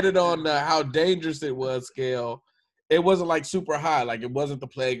they had it on the how dangerous it was scale, it wasn't like super high. Like, it wasn't the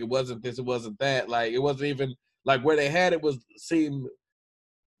plague, it wasn't this, it wasn't that. Like, it wasn't even like where they had it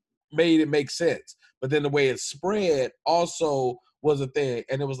made it make sense. But then the way it spread also was a thing,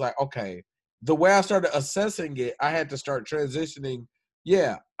 and it was like, okay. The way I started assessing it, I had to start transitioning.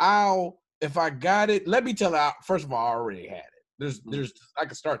 Yeah, if I got it, let me tell her, first of all, I already had it. There's I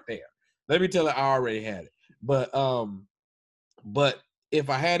can start there. Let me tell her I already had it. But if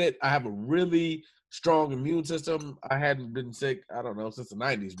I had it, I have a really strong immune system. I hadn't been sick, I don't know, since the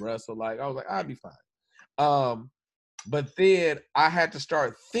 90s, bro. So like, I was like, I'll be fine. But then I had to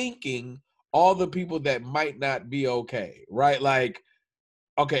start thinking all the people that might not be okay, right? Like,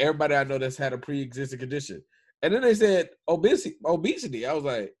 okay, everybody I know that's had a pre-existing condition. And then they said obesity. I was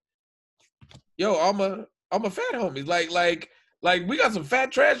like, yo, I'm a fat homie. Like we got some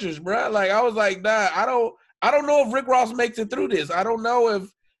fat treasures, bro. Like, I was like, nah, I don't know if Rick Ross makes it through this. I don't know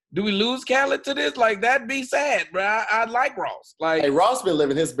do we lose Khaled to this? Like, that'd be sad, bro. I like Ross. Like, hey, Ross been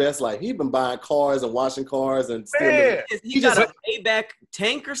living his best life. He been buying cars and washing cars and still he got a payback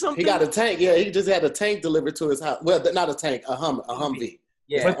tank or something. He got a tank. Yeah, he just had a tank delivered to his house. Well, not a tank, a Humvee.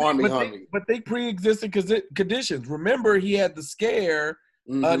 Yeah, Humvee. But they pre-existing conditions. Remember, he had the scare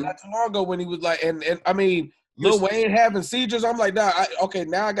not too long ago when he was like, and I mean, Lil Wayne having seizures. I'm like, nah,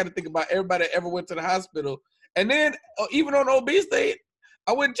 now I got to think about everybody that ever went to the hospital. And then even on obesity,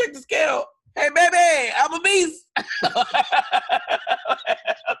 I went and checked the scale. Hey, baby, I'm obese. I was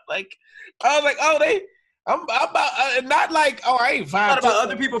like, oh, I'm about not like, oh, I ain't 5'10". Thought about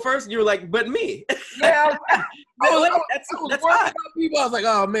other people first. You were like, but me. Yeah, I was That's worried hot. about people. I was like,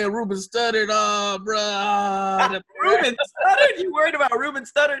 oh man, Ruben stuttered. Oh, bro. Ruben stuttered. You worried about Ruben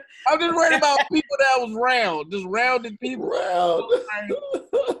stuttered? I'm just worried about people that was round, just rounded people. Round. I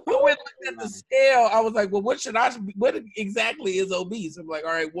went and looked at the scale. I was like, well, what exactly is obese? I'm like,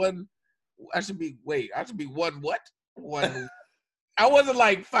 all right, I should be one what? One. I wasn't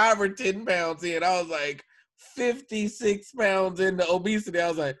like 5 or 10 pounds in. I was like 56 pounds into obesity. I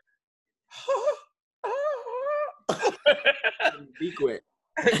was like, Be quick.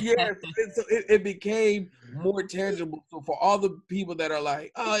 yes. So it became more tangible. So for all the people that are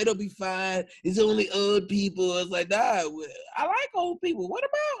like, oh, it'll be fine. It's only old people. It's like, nah, I like old people. What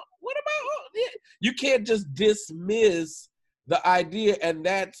about old? You can't just dismiss the idea, and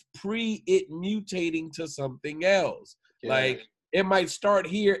that's it mutating to something else. Yeah. Like it might start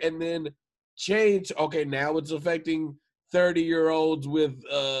here and then change. Okay, now it's affecting 30-year-olds with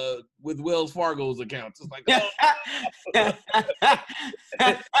Wells Fargo's accounts. It's like,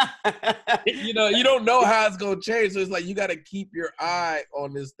 you don't know how it's gonna change. So it's like you got to keep your eye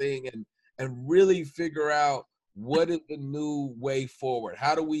on this thing and really figure out what is the new way forward.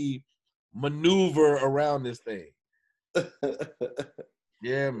 How do we maneuver around this thing?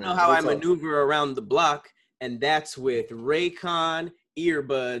 Yeah, man. You know how I maneuver around the block, and that's with Raycon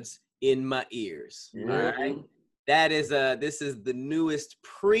earbuds in my ears. Mm-hmm. All right. This is the newest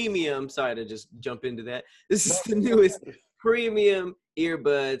premium. Sorry to just jump into that. This is the newest premium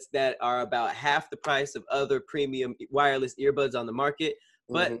earbuds that are about half the price of other premium wireless earbuds on the market,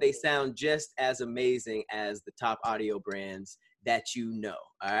 but they sound just as amazing as the top audio brands that you know.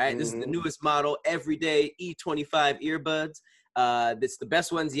 All right. This is the newest model, everyday E25 earbuds. It's the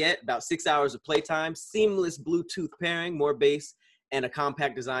best ones yet. About 6 hours of playtime, seamless Bluetooth pairing, more bass, and a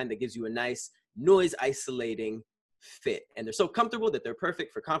compact design that gives you a nice noise isolating fit. And they're so comfortable that they're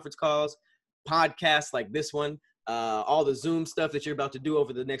perfect for conference calls, podcasts like this one, all the Zoom stuff that you're about to do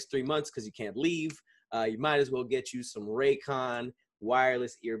over the next 3 months because you can't leave. You might as well get you some Raycon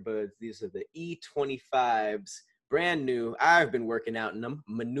wireless earbuds. These are the E25s, brand new. I've been working out in them,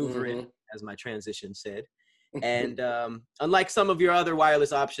 maneuvering, as my transition said. And unlike some of your other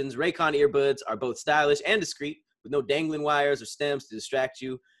wireless options, Raycon earbuds are both stylish and discreet, with no dangling wires or stems to distract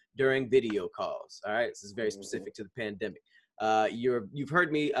you during video calls. All right, this is very specific to the pandemic. You've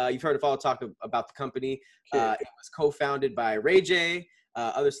heard of all talk about the company. It was co-founded by Ray J,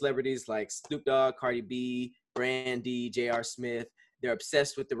 other celebrities like Snoop Dogg, Cardi B, Brandy, J.R. Smith. They're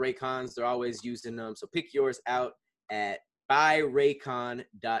obsessed with the Raycons. They're always using them. So pick yours out at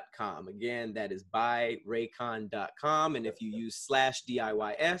buyraycon.com. Again, that is buyraycon.com. And if you use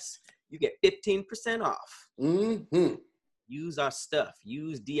 /DIYS, you get 15% off. Use our stuff.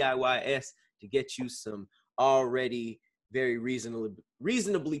 Use DIYS to get you some already very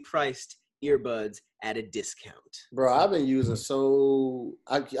reasonably priced earbuds at a discount. Bro, I've been using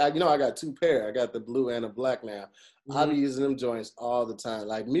I got 2 pair. I got the blue and the black now. I've been using them joints all the time.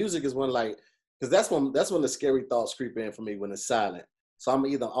 Like music is one, like, because that's when the scary thoughts creep in for me, when it's silent. So I'm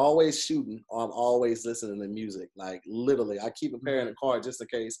either always shooting or I'm always listening to music. Like literally, I keep a pair in the car just in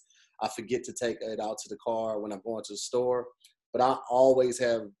case I forget to take it out to the car when I'm going to the store. But I always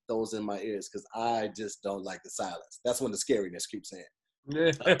have those in my ears because I just don't like the silence. That's when the scariness creeps in.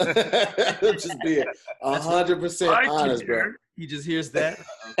 Just being 100% honest, bro. He just hears that.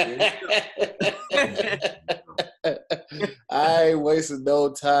 I ain't wasting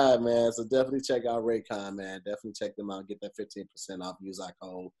no time, man. So definitely check out Raycon, man. Definitely check them out. Get that 15% off. Use our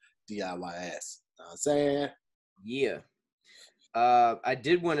code DIYS. Know what I'm saying? Yeah. I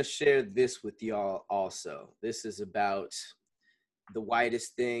did want to share this with y'all also. This is about the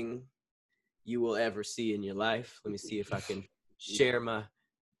whitest thing you will ever see in your life. Let me see if I can share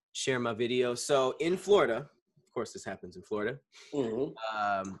my video. So in Florida, of course this happens in Florida,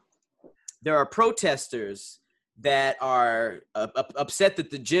 there are protesters that are upset that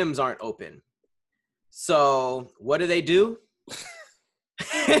the gyms aren't open. So what do?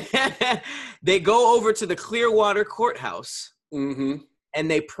 They go over to the Clearwater courthouse and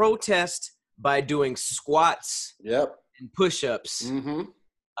they protest by doing squats and push-ups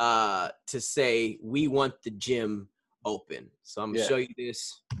to say, we want the gym open. So I'm going to show you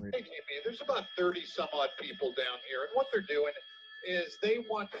this. Hey, JP, there's about 30 some odd people down here, and what they're doing is they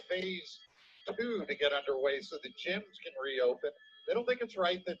want phase 2 to get underway so the gyms can reopen. They don't think it's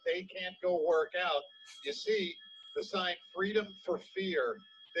right that they can't go work out. You see the sign "Freedom for Fear."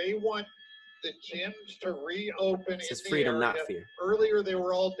 They want the gyms to reopen. It says freedom, not fear. Earlier, they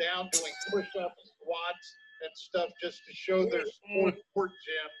were all down doing push-ups, squats, and stuff just to show their sport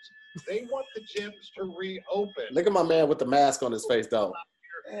gyms They want the gyms to reopen. Look at my man with the mask on his face, though.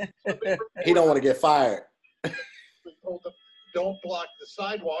 So He don't want to get fired. we told them, don't block the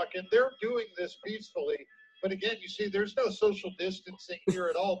sidewalk, and they're doing this peacefully. But again, you see, there's no social distancing here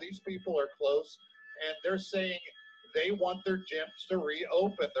at all. These people are close, and they're saying they want their gyms to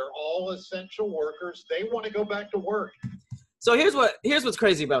reopen. They're all essential workers. They want to go back to work. So here's what's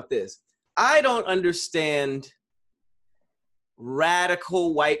crazy about this. I don't understand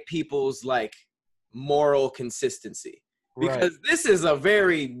radical white people's like moral consistency, because this is a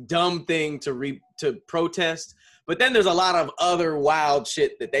very dumb thing to protest. But then there's a lot of other wild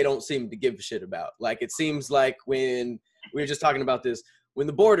shit that they don't seem to give a shit about. Like, it seems like when we were just talking about this, when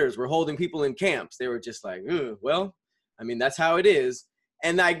the borders were holding people in camps, they were just like, well, I mean, that's how it is.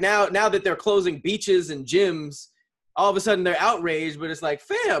 And like now that they're closing beaches and gyms, all of a sudden they're outraged. But it's like,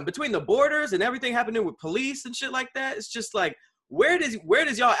 fam, between the borders and everything happening with police and shit like that, it's just like, where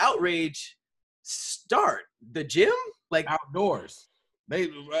does y'all outrage start? The gym? Like outdoors. They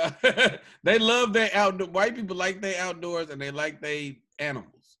love their outdoor. White people like their outdoors, and they like their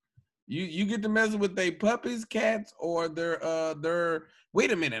animals. You get to mess with their puppies, cats, or their.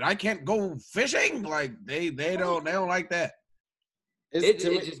 Wait a minute, I can't go fishing. Like they don't like that. It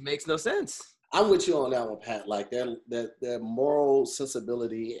just makes no sense. I'm with you on that one, Pat. Like their moral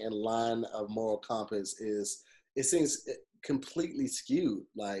sensibility and line of moral compass it seems completely skewed.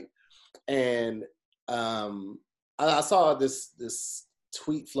 Like, and I saw this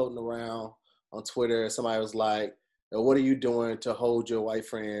tweet floating around on Twitter. Somebody was like, what are you doing to hold your white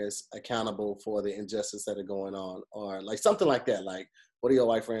friends accountable for the injustice that are going on? Or like something like that. Like, what are your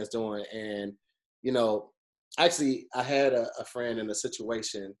white friends doing? And, you know, actually I had a friend in a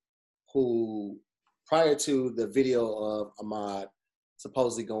situation who, prior to the video of Ahmaud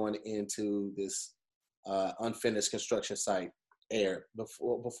supposedly going into this unfinished construction site aired,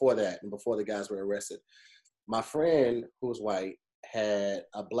 before that and before the guys were arrested, my friend, who was white, had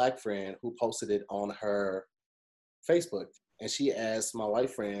a black friend who posted it on her Facebook, and she asked my white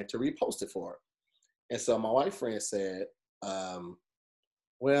friend to repost it for her. And so my white friend said,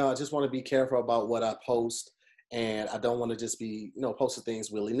 well, I just want to be careful about what I post, and I don't want to just be, posting things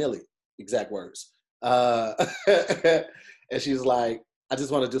willy-nilly, exact words. And she's like, I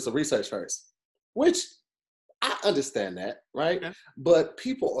just want to do some research first, which I understand that, right? Okay. But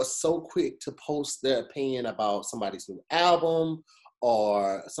people are so quick to post their opinion about somebody's new album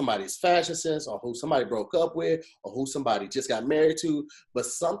or somebody's fashion sense or who somebody broke up with or who somebody just got married to. But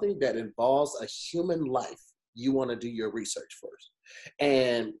something that involves a human life, you want to do your research first.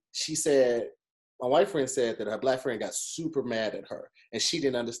 And she said, my white friend said that her black friend got super mad at her and she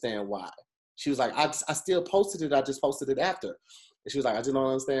didn't understand why. She was like, I still posted it. I just posted it after. And she was like, I just don't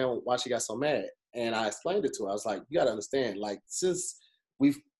understand why she got so mad. And I explained it to her. I was like, you got to understand, like, since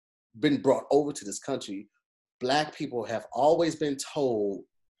we've been brought over to this country, Black people have always been told,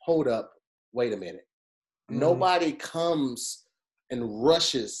 hold up, wait a minute. Mm-hmm. Nobody comes and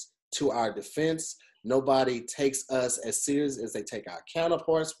rushes to our defense. Nobody takes us as serious as they take our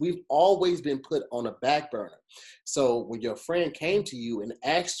counterparts. We've always been put on a back burner. So when your friend came to you and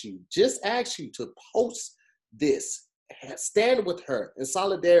asked you to post this, stand with her in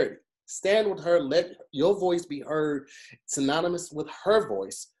solidarity. Stand with her, let your voice be heard, synonymous with her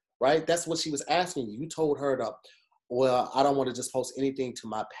voice, right? That's what she was asking you. You told her well, I don't want to just post anything to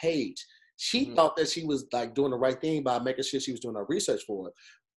my page. She thought that she was like doing the right thing by making sure she was doing her research for it.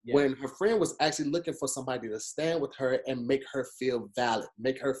 Yeah. When her friend was actually looking for somebody to stand with her and make her feel valid,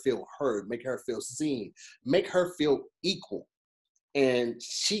 make her feel heard, make her feel seen, make her feel equal. And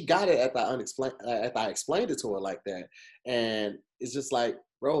she got it after I explained it to her like that. And it's just like,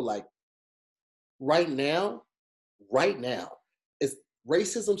 bro, like, right now,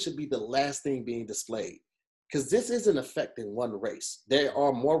 racism should be the last thing being displayed, because this isn't affecting one race. There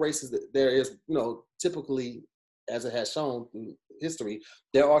are more races that there is, typically, as it has shown in history,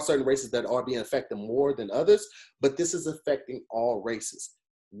 there are certain races that are being affected more than others, but this is affecting all races.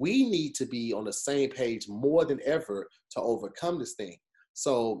 We need to be on the same page more than ever to overcome this thing.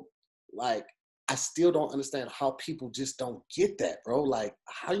 So, like, I still don't understand how people just don't get that, bro. Like,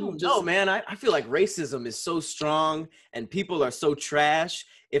 how you just... No, man, I feel like racism is so strong and people are so trash.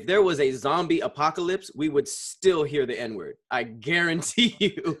 If there was a zombie apocalypse, we would still hear the N-word. I guarantee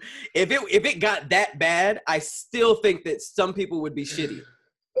you. If it got that bad, I still think that some people would be shitty.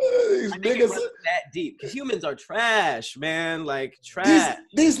 I think it runs that deep. Because humans are trash, man. Like, trash.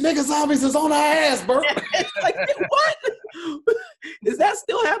 These nigga zombies is on our ass, bro. Like, what? Is that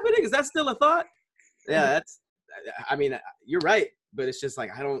still happening? Is that still a thought? Yeah, I mean, you're right, but it's just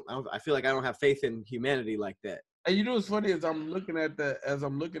like I feel like I don't have faith in humanity like that. And you know what's funny is I'm looking at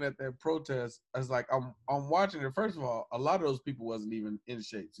that protest, as like I'm watching it. First of all, a lot of those people wasn't even in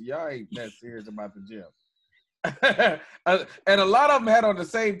shape, so y'all ain't that serious about the gym. And a lot of them had on the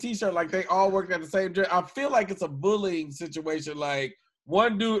same T-shirt, like they all worked at the same gym. I feel like it's a bullying situation. Like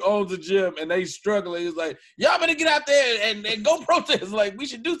one dude owns a gym and they struggling. He's like, y'all better get out there and go protest. Like we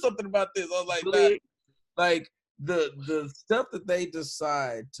should do something about this. I was like, nah. Like the stuff that they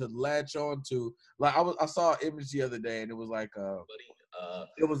decide to latch on to. Like I saw an image the other day and it was like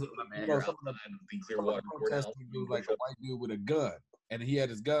it was some of the protesting. It was like a white dude with a gun and he had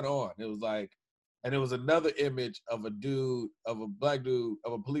his gun on. It was like. And it was another image of a black dude,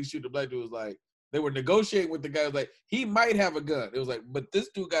 of a police shooter. Black dude was like, they were negotiating with the guy. Was like, he might have a gun. It was like, but this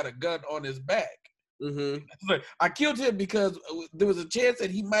dude got a gun on his back. Mm-hmm. It's like, I killed him because there was a chance that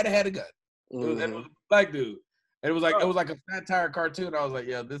he might have had a gun. Mm-hmm. It was a black dude. And it was like a satire cartoon. I was like,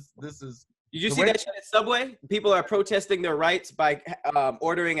 yeah, this is. Did you see that shit at Subway? People are protesting their rights by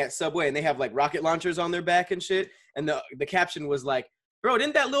ordering at Subway, and they have like rocket launchers on their back and shit. And the caption was like, bro,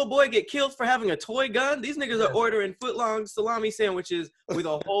 didn't that little boy get killed for having a toy gun? These niggas are ordering foot-long salami sandwiches with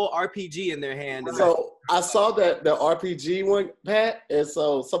a whole RPG in their hand. So I saw that the RPG one, Pat, and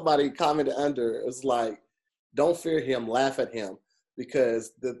so somebody commented under, it was like, don't fear him, laugh at him.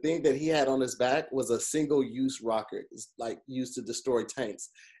 Because the thing that he had on his back was a single-use rocket, it's like used to destroy tanks.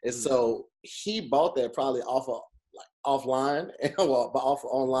 And so he bought that probably offline, off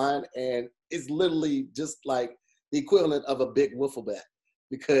online, and it's literally just like the equivalent of a big wiffle bat.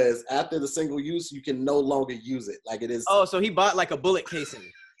 Because after the single use, you can no longer use it. Like it is. Oh, so he bought like a bullet casing.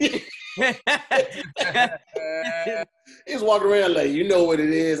 He's walking around like, you know what it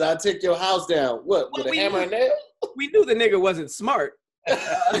is. I'll take your house down. What, with a hammer and nail? We knew the nigga wasn't smart.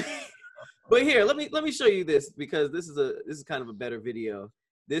 But here, let me show you this, because this is kind of a better video.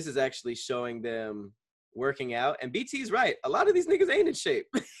 This is actually showing them working out, and BT's right. A lot of these niggas ain't in shape.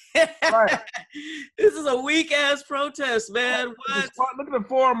 Right. This is a weak ass protest, man. What? Look at the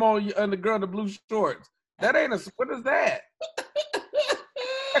form on the girl in the blue shorts. That ain't what is that?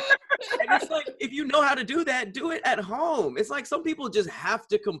 And it's like, if you know how to do that, do it at home. It's like some people just have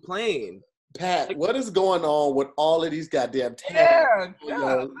to complain. Pat, like, what is going on with all of these goddamn tabs?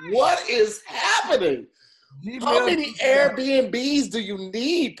 What is happening? How many Airbnbs do you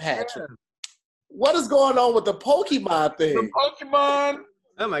need, Patrick? Yeah. What is going on with the Pokemon thing? The Pokemon.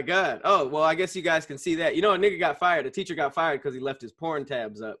 Oh my God. Oh, well, I guess you guys can see that. You know, a nigga got fired. A teacher got fired because he left his porn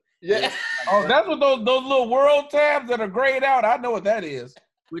tabs up. Yeah. Oh, that's what those little world tabs that are grayed out. I know what that is.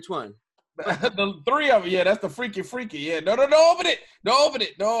 Which one? The three of them. Yeah, that's the freaky. Yeah. No, open it. Don't open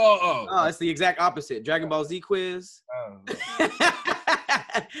it. No. Oh, it's the exact opposite. Dragon Ball Z quiz.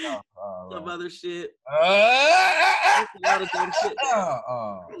 Some other shit. A lot of dumb shit.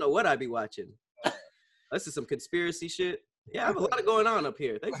 I don't know what I'd be watching. This is some conspiracy shit. Yeah, I have a lot going on up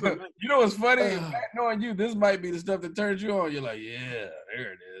here. Thanks for you know what's funny? Knowing you, this might be the stuff that turns you on. You're like, yeah,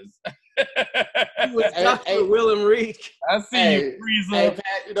 there it is. You was Dr. Willem Reek. I see you, Frieza. Hey,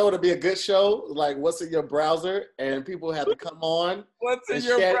 Pat, you know what would be a good show? Like, what's in your browser? And people have to come on. What's in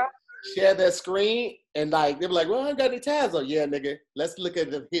your browser? Share that screen, and like they're like, "Well, I got any tabs on." Yeah, nigga. Let's look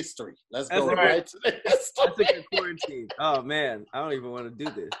at the history. Let's go right to the history. That's a good quarantine. Oh man, I don't even want to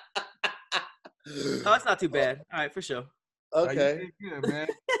do this. Oh, it's not too bad. All right, for sure. Okay. Good, man.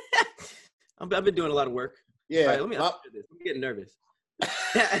 I've been doing a lot of work. Yeah. All right, let me answer this. I'm getting nervous.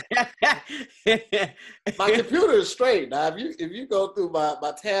 My computer is straight. Now, if you go through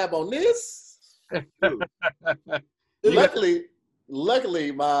my tab on this,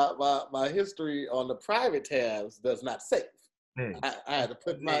 luckily my history on the private tabs does not save. I had to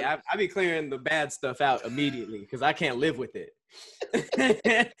put my. I be clearing the bad stuff out immediately because I can't live with it.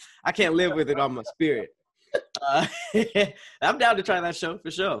 I can't live with it on my spirit. I'm down to try that show for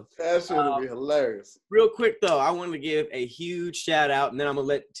sure. That shit would be hilarious. Real quick though, I want to give a huge shout out, and then I'm gonna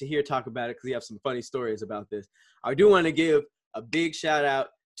let Tahir talk about it because he has some funny stories about this. I do want to give a big shout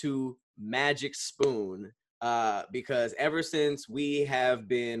out to Magic Spoon because ever since we have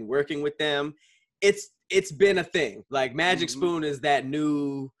been working with them, it's been a thing. Like Magic Spoon is that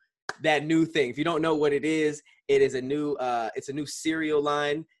new thing. If you don't know what it is a new cereal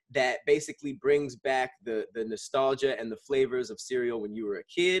line that basically brings back the nostalgia and the flavors of cereal when you were a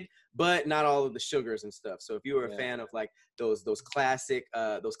kid, but not all of the sugars and stuff. So if you were a fan of like those classic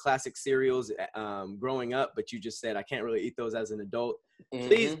cereals growing up, but you just said I can't really eat those as an adult,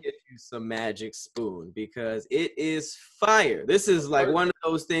 please get you some Magic Spoon because it is fire. This is like one of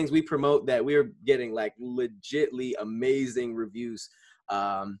those things we promote that we're getting like legitly amazing reviews.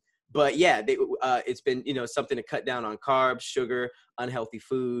 But yeah, it's been something to cut down on carbs, sugar, unhealthy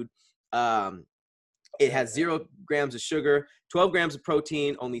food. It has 0 grams of sugar, 12 grams of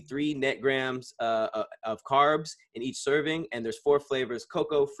protein, only 3 net grams of carbs in each serving. And there's 4 flavors: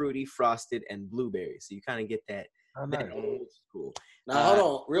 cocoa, fruity, frosted, and blueberry. So you kind of get that, that old school. Now, hold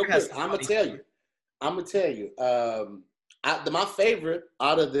on real quick. I'm going to tell you. My favorite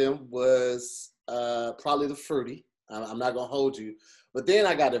out of them was probably the fruity. I'm not going to hold you. But then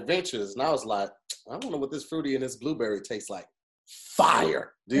I got adventures, and I was like, I don't know what this fruity and this blueberry tastes like.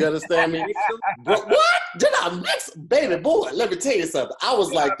 Fire. Do you understand me? Bro, what? Did I mix? Baby boy, let me tell you something. I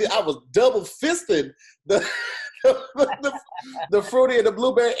was like, I was double fisted the fruity and the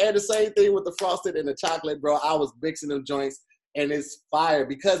blueberry, and the same thing with the frosted and the chocolate, bro. I was mixing them joints, and it's fire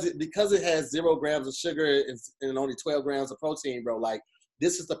because it has 0 grams of sugar and only 12 grams of protein, bro. Like,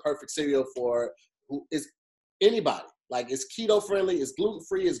 this is the perfect cereal for anybody. Like, it's keto friendly, it's gluten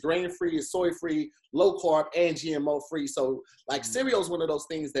free, it's grain free, it's soy free, low carb, and GMO free. So, like, cereal is one of those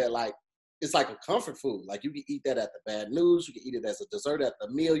things that, like, it's like a comfort food. Like, you can eat that at the bad news, you can eat it as a dessert at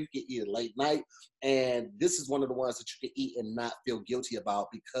the meal, you can eat it late night. And this is one of the ones that you can eat and not feel guilty about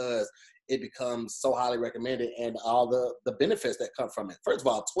because it becomes so highly recommended and all the benefits that come from it. First of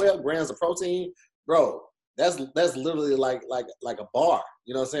all, 12 grams of protein, bro. That's literally like a bar.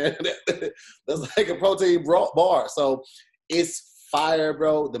 You know what I'm saying? That's like a protein bar. So it's fire,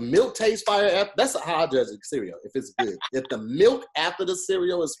 bro. The milk tastes fire. That's how I judge a cereal, if it's good. If the milk after the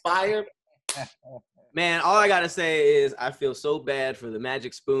cereal is fire. Man, all I got to say is I feel so bad for the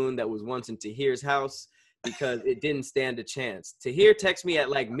Magic Spoon that was once in Tahir's house because it didn't stand a chance. Tahir texted me at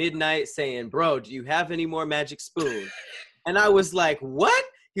like midnight saying, bro, do you have any more Magic Spoon? And I was like, what?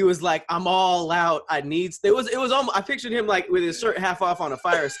 He was like, I'm all out. I need. It was almost. I pictured him like with his shirt half off on a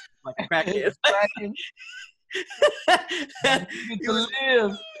fire, like a crackhead.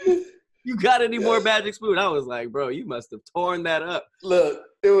 You got any more Magic Spoon? I was like, bro, you must have torn that up. Look,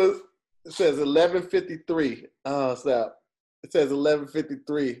 it says 11:53. Oh, stop. It says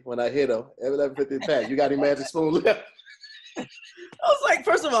 11:53 when I hit him. 11:50 Pat. You got any Magic Spoon left? I was like,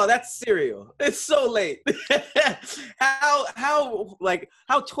 first of all, that's cereal. It's so late. How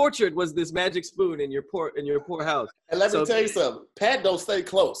tortured was this Magic Spoon in your poor house? And let me tell you something. Pat don't stay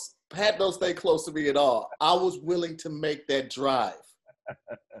close. Pat don't stay close to me at all. I was willing to make that drive.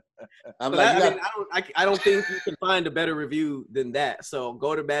 I don't think you can find a better review than that. So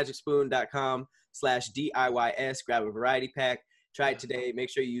go to magicspoon.com/DIYS, grab a variety pack, try it today. Make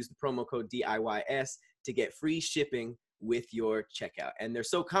sure you use the promo code DIYS to get free shipping with your checkout. And they're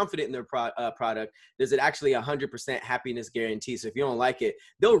so confident in their product, there's actually 100% happiness guarantee. So if you don't like it,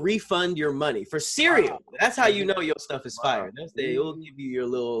 they'll refund your money for cereal. That's how you know your stuff is fire. They'll give you your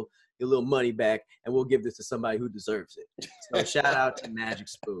little money back, and we'll give this to somebody who deserves it. So shout out to Magic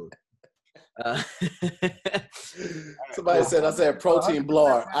Spoon. Somebody said I said protein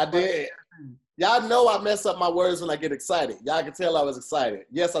blar. I did. Y'all know I mess up my words when I get excited. Y'all can tell I was excited.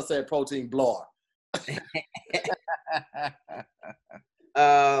 Yes, I said protein blar.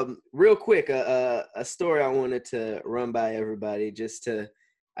 Real quick, a story I wanted to run by everybody. I just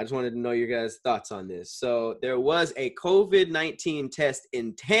wanted to know your guys' thoughts on this. So there was a COVID-19 test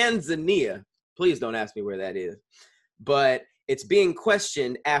in Tanzania. Please don't ask me where that is, but it's being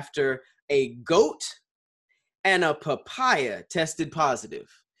questioned after a goat and a papaya tested positive.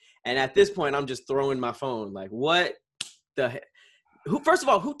 And at this point, I'm just throwing my phone like, what the heck? First of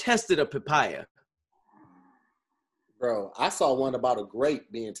all, who tested a papaya? Bro, I saw one about a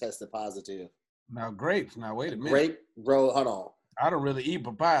grape being tested positive. Now grapes. Now wait a minute. Grape, bro. Hold on. I don't really eat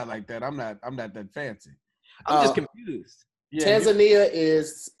papaya like that. I'm not that fancy. I'm just confused. Yeah, Tanzania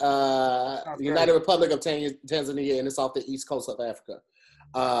is the United Republic of Tanzania, and it's off the east coast of Africa.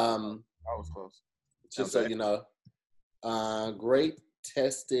 I was close. Just so you know, grape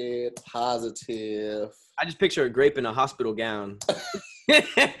tested positive. I just picture a grape in a hospital gown.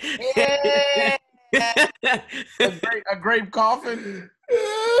 A grape coffin.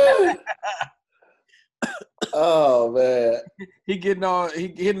 Oh man, he getting all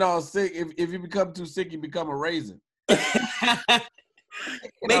sick. If you become too sick, you become a raisin.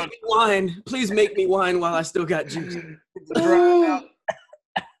 Make me wine, please. Make me wine while I still got juice.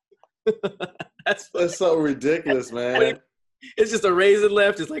 That's so ridiculous, man. It's just a raisin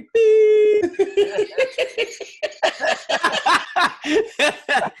left. It's like, beep.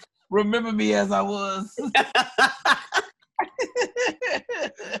 Remember me as I was.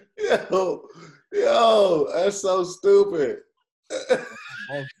 Yo, that's so stupid.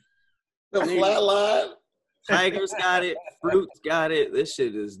 The flat line. Tigers got it. Fruits got it. This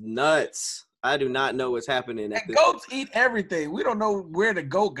shit is nuts. I do not know what's happening. And goats eat everything. We don't know where the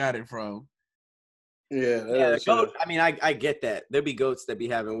goat got it from. Yeah, Yeah, the goat. I mean, I get that. There be goats that be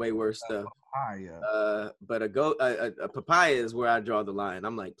having way worse stuff. Papaya. But a papaya is where I draw the line.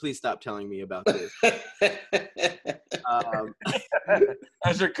 I'm like, please stop telling me about this.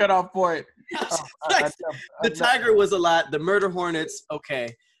 That's your cutoff point. The tiger was a lot. The murder hornets,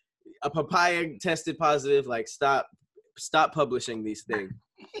 okay. A papaya tested positive. Like, stop publishing these things.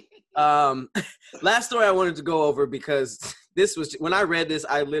 Last story I wanted to go over, because this was, when I read this,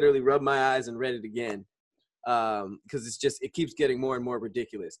 I literally rubbed my eyes and read it again. Because it keeps getting more and more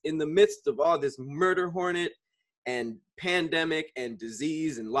ridiculous. In the midst of all this murder hornet and pandemic and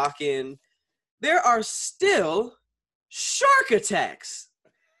disease and lock-in, there are still shark attacks.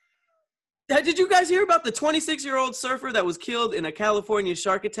 Did you guys hear about the 26-year-old surfer that was killed in a California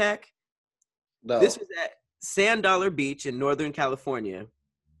shark attack? No. This was at Sand Dollar Beach in Northern California.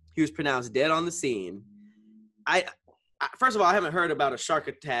 He was pronounced dead on the scene. First of all, I haven't heard about a shark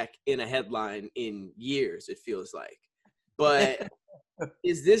attack in a headline in years, it feels like. But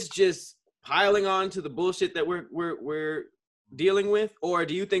is this just piling on to the bullshit that we're dealing with? Or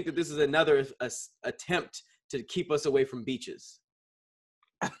do you think that this is another attempt to keep us away from beaches?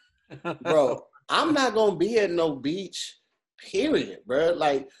 Bro, I'm not going to be at no beach, period, bro.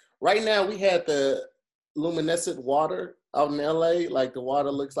 Like, right now we had the luminescent water out in LA. Like, the water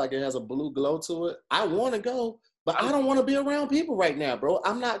looks like it has a blue glow to it. I want to go. But I don't want to be around people right now, bro.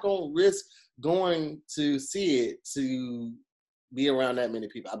 I'm not going to risk going to see it to be around that many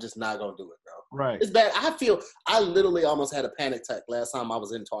people. I'm just not going to do it, bro. Right. It's bad. I literally almost had a panic attack last time I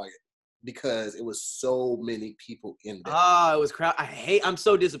was in Target because it was so many people in there. Oh, it was crowd. I'm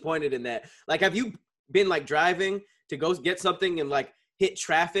so disappointed in that. Like, have you been like driving to go get something and like hit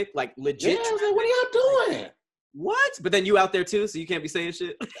traffic, like legit? Yeah, I was like, what are y'all doing? What? But then you out there too, so you can't be saying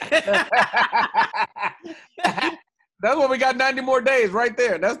shit. That's why we got 90 more days right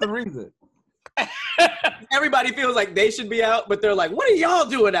there. That's the reason. Everybody feels like they should be out, but they're like, what are y'all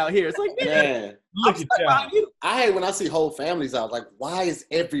doing out here? It's like, man, look at y'all. I hate when I see whole families out. Like, why is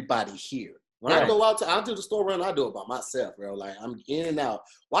everybody here? When I go out I'll do the store run, I do it by myself, bro. Like, I'm in and out.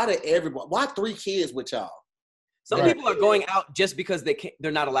 Why 3 kids with y'all? Some people are going out just because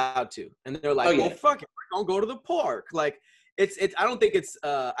they're not allowed to. And they're like, well, fuck it, we're gonna go to the park. Like, I don't think it's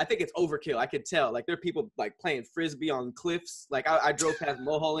I think it's overkill. I could tell. Like, there are people like playing frisbee on cliffs. Like, I drove past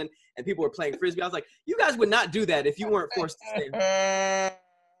Mulholland and people were playing frisbee. I was like, you guys would not do that if you weren't forced to stay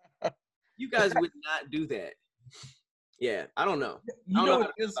home. You guys would not do that. Yeah, I don't know. You know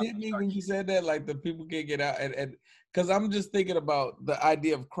what just hit me when you said that? Like, the people can't get out, and because I'm just thinking about the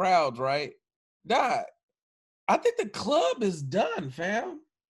idea of crowds, right? I think the club is done, fam.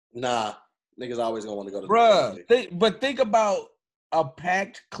 Nah, niggas always gonna want to go to the club. But think about a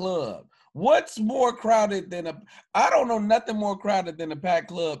packed club. What's more crowded than I don't know nothing more crowded than a packed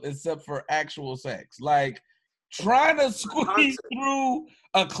club except for actual sex. Like, trying to squeeze through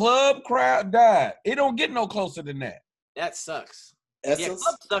a club crowd, it don't get no closer than that. That sucks. Essence? Yeah,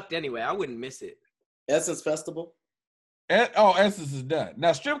 club sucked anyway. I wouldn't miss it. Essence Festival? Essence is done.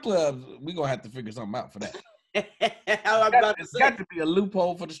 Now, strip clubs, we're going to have to figure something out for that. It's got to be a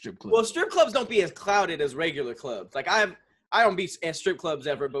loophole for the strip club. Well, strip clubs don't be as crowded as regular clubs. Like, I don't be at strip clubs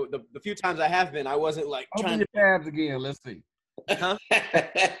ever, but the few times I have been, I wasn't like Open your tabs again. Let's see. Huh?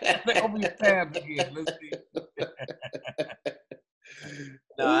 Open your tabs again. Let's see.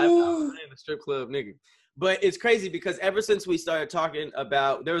 No, I'm a strip club nigga. But it's crazy because ever since we started talking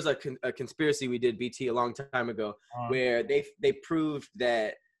about, there was a conspiracy we did, BT, a long time ago, where they proved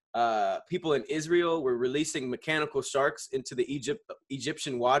that people in Israel were releasing mechanical sharks into the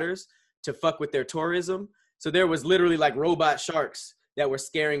Egyptian waters to fuck with their tourism. So there was literally like robot sharks that were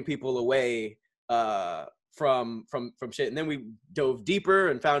scaring people away from shit. And then we dove deeper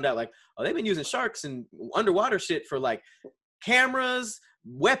and found out like, oh, they've been using sharks and underwater shit for like cameras,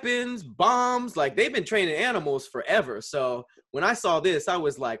 weapons, bombs. Like, they've been training animals forever. So when I saw this, I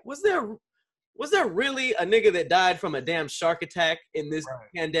was like, was there really a nigga that died from a damn shark attack in this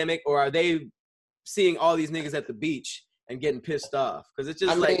pandemic, or are they seeing all these niggas at the beach and getting pissed off? Because it's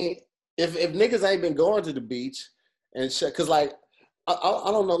just mean, if niggas ain't been going to the beach and shit, because like I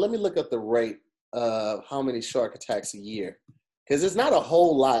don't know. Let me look up the rate of how many shark attacks a year, because it's not a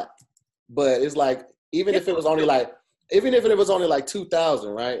whole lot, but it's like even if it was only like 2,000,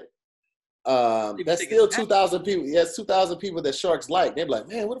 right? That's still 2,000 people. Yeah, it's 2,000 people that sharks like. They're like,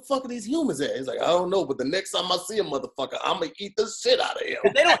 man, where the fuck are these humans at? It's like, I don't know, but the next time I see a motherfucker, I'm gonna eat the shit out of him.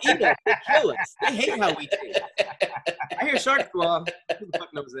 They don't eat us. They kill us. They hate how we taste. I hear sharks. Well, who the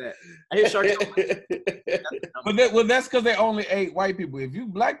fuck knows that? I hear sharks. But that's because they only ate white people. If you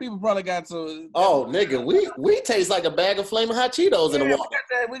black people probably got some. Oh, nigga, we taste like a bag of flaming hot Cheetos in the water.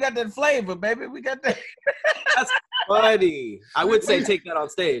 We got that flavor, baby. We got that. That's funny. I would say take that on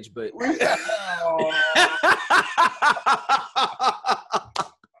stage, but.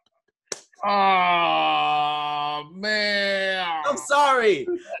 Oh man! I'm sorry.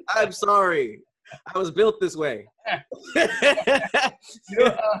 I was built this way.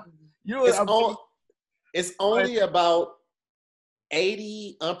 It's only about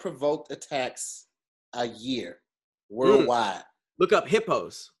 80 unprovoked attacks a year worldwide. Look up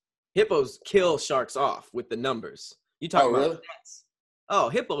hippos. Hippos kill sharks off with the numbers. You talking about? Really? Oh,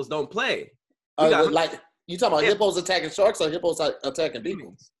 hippos don't play. Like you talking about hippos attacking sharks or hippos attacking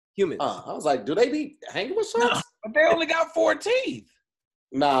people? Humans. I was like, do they be hanging with sharks? No, but they only got 4 teeth.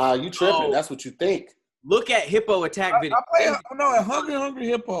 Nah, you tripping. That's what you think. Look at hippo attack video. At Hungry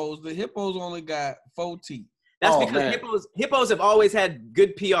Hippos, the hippos only got 4 teeth. That's because hippos have always had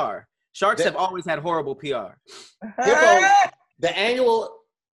good PR. Sharks have always had horrible PR. The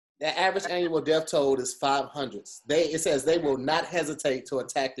average annual death toll is 500. It says they will not hesitate to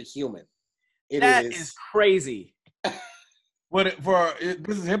attack the human. That is crazy. This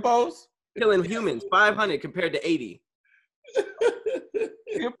is hippos? Killing humans, 500 compared to 80.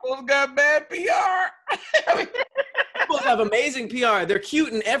 Hippos got bad PR. Hippos have amazing PR. They're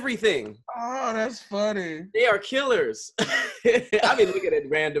cute and everything. Oh, that's funny. They are killers. I've been looking at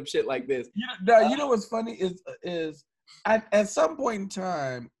random shit like this. You know what's funny is at some point in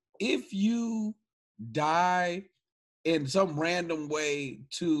time, if you die in some random way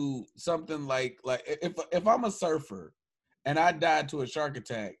to something like if I'm a surfer and I died to a shark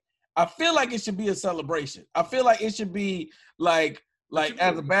attack, I feel like it should be a celebration. I feel like it should be like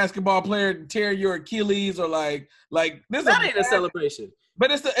as a basketball player tear your Achilles or like this. That ain't a celebration.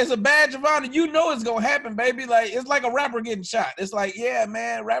 But it's a badge of honor. You know it's gonna happen, baby. Like it's like a rapper getting shot. It's like, yeah,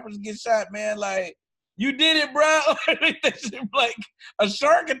 man, rappers get shot, man. Like you did it, bro. Like a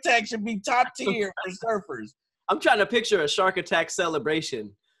shark attack should be top tier for surfers. I'm trying to picture a shark attack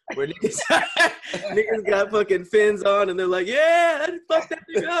celebration where niggas got fucking fins on and they're like, yeah, fuck that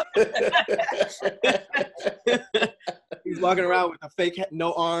thing up. He's walking around with a fake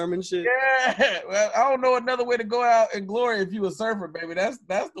no arm and shit. Yeah, well, I don't know another way to go out in glory if you a surfer, baby. That's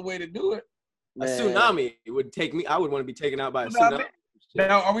the way to do it. Man. A tsunami would take me. I would want to be taken out by a tsunami.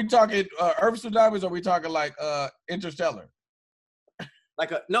 Now, are we talking Earth tsunamis or are we talking like Interstellar?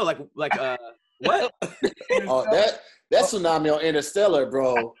 Like what? Oh, that tsunami on Interstellar,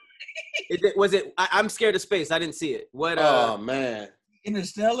 bro. Was it? I'm scared of space. I didn't see it. What? Oh man,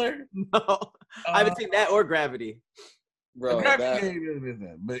 Interstellar? No, I haven't seen that or Gravity. Bro, but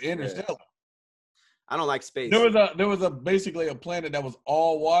Interstellar. Yeah. I don't like space. There was basically a planet that was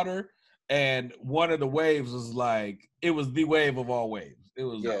all water, and one of the waves was like it was the wave of all waves. It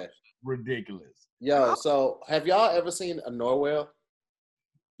was ridiculous. Yo, so have y'all ever seen a Norway?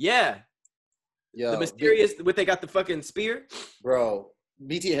 Yeah. Yo, the mysterious, what they got the fucking spear? Bro,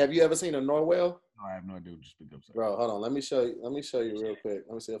 BT, have you ever seen a Narwhal? No, I have no idea what you speak of. Bro, hold on. Let me show you real quick.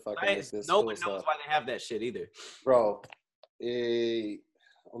 Let me see if I can make this. No one knows why they have that shit either. Bro, I'm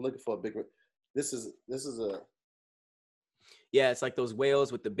looking for a big. This is a. Yeah, it's like those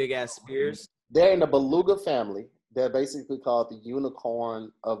whales with the big ass spears. They're in the beluga family. They're basically called the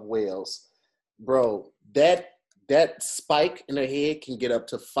unicorn of whales. Bro, that spike in their head can get up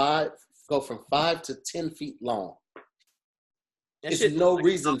to go from 5 to 10 feet long. There's no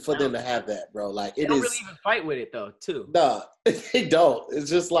reason for them to have that, bro. Like they don't really even fight with it though, too. Nah, they don't. It's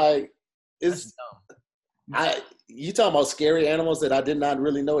just like it's. You talking about scary animals that I did not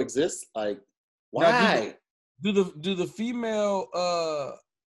really know exist? Like, why? Now, do the female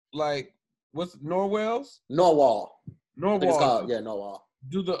like what's Norwals? Narwhal. Narwhal. Yeah, Narwhal.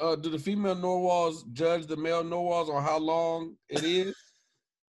 Do the female Narwhals judge the male Narwhals on how long it is?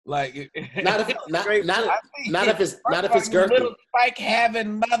 Like not if it's girthy. Little spike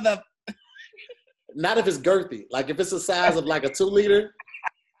having mother. Not if it's girthy. Like if it's the size of like a 2 liter,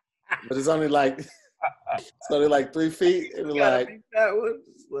 but it's only like 3 feet. It was like that was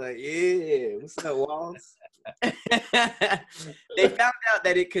like, yeah, what's up, Walls? They found out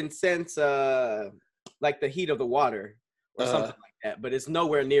that it can sense like the heat of the water or something like that, but it's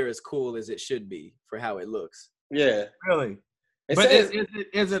nowhere near as cool as it should be for how it looks. Yeah. Really? But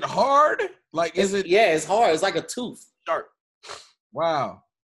is it hard? Like, is it? Yeah, it's hard. It's like a tooth. Sharp. Wow.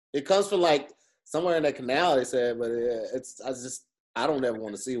 It comes from like somewhere in that canal, they said, but I don't ever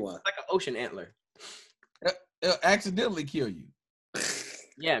want to see one. It's like an ocean antler. It'll accidentally kill you.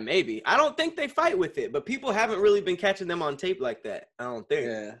 Yeah, maybe. I don't think they fight with it, but people haven't really been catching them on tape like that. I don't think.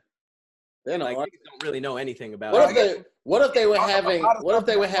 Yeah. They Like, they don't really know anything about it. What if they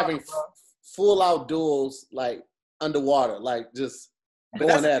were having full out duels like underwater, like just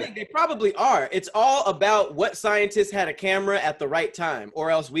going at it? They probably are. It's all about what scientists had a camera at the right time,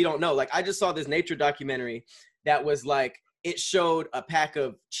 or else we don't know. Like, I just saw this nature documentary that was like, it showed a pack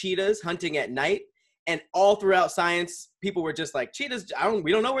of cheetahs hunting at night, and all throughout science, people were just like, cheetahs,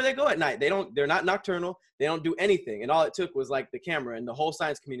 we don't know where they go at night. They're not nocturnal. They don't do anything. And all it took was like the camera, and the whole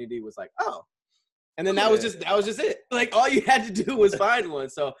science community was like, oh. And then that was just it. Like, all you had to do was find one.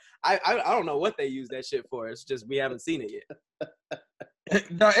 So I don't know what they use that shit for. It's just we haven't seen it yet.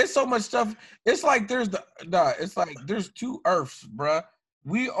 No, it's so much stuff. It's like there's two Earths, bruh.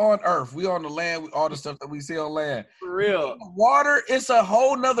 We on Earth, we on the land, all the stuff that we see on land. For real. Water, it's a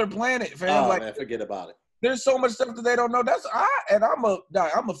whole nother planet, fam. Oh, like, man, forget about it. There's so much stuff that they don't know.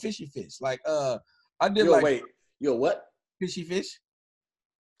 I'm a fishy fish. Like I did You're what? Fishy fish.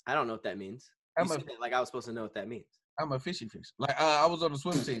 I don't know what that means. Like I was supposed to know what that means. I'm a fishy fish. Like I was on the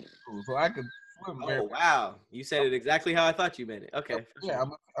swim team, so I could swim. Oh wow, you said it exactly how I thought you meant it. Okay. Yeah,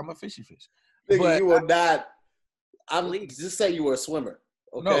 sure. I'm a fishy fish. But you were not. I'm just say you were a swimmer.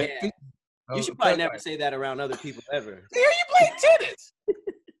 Okay. No, yeah. You should probably never say that around other people ever. Yeah, you play tennis.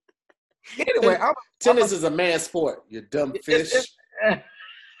 Anyway, tennis is a man's sport. You dumb fish. I'm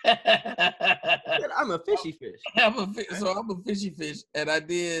a fishy fish. I'm a fishy fish, and I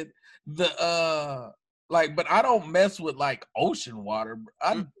did but I don't mess with like ocean water.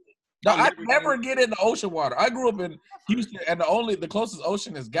 I never get into ocean water. I grew up in Houston, and the closest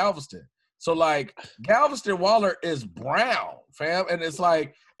ocean is Galveston. So like Galveston water is brown, fam, and it's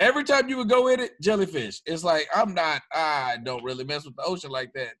like every time you would go in it, jellyfish. It's like I don't really mess with the ocean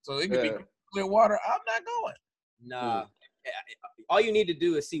like that. So it could be clear water. I'm not going. Nah. All you need to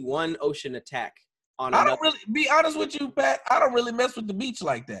do is see one ocean attack on I don't really be honest with you, Pat. I don't really mess with the beach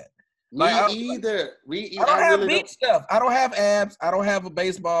like that. I don't have beach stuff. I don't have abs. I don't have a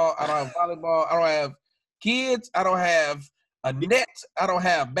baseball. I don't have volleyball. I don't have kids. I don't have a net. I don't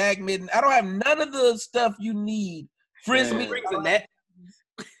have badminton. I don't have none of the stuff you need. Frisbee brings a net.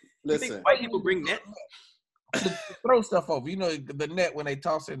 Listen, white people bring net to throw stuff over. You know the net when they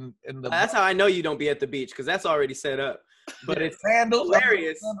toss in the. That's how I know you don't be at the beach, because that's already set up. But it's sandals,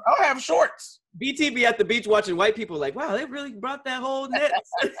 hilarious. I don't have shorts. BT be at the beach watching white people like, wow, they really brought that whole net,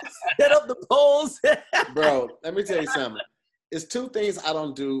 set up the poles. Bro, let me tell you something. It's two things I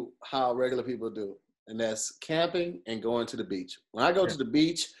don't do how regular people do, and that's camping and going to the beach. When I go to the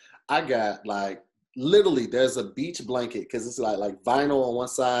beach, I got like literally there's a beach blanket because it's like vinyl on one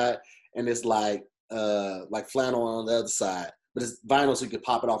side and it's like flannel on the other side. But it's vinyl, so you can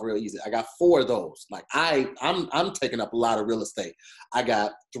pop it off real easy. I got 4 of those. Like I'm taking up a lot of real estate. I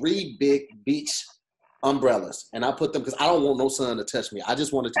got 3 big beach umbrellas, and I put them because I don't want no sun to touch me. I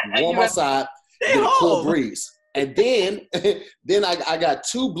just want it to be warm outside, get a cool breeze. And then I got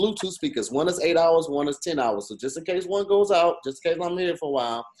 2 Bluetooth speakers. One is 8 hours, one is 10 hours. So just in case one goes out, just in case I'm here for a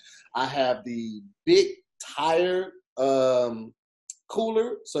while, I have the big tire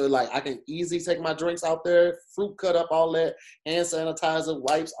cooler, so like I can easily take my drinks out there, fruit cut up, all that, hand sanitizer,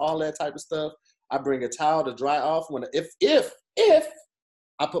 wipes, all that type of stuff. I bring a towel to dry off if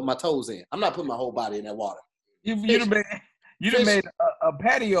I put my toes in. I'm not putting my whole body in that water. You'd have made a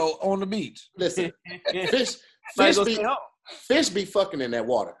patio on the beach. Listen, fish be fucking in that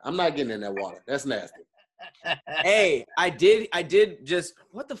water. I'm not getting in that water. That's nasty. Hey, I did just,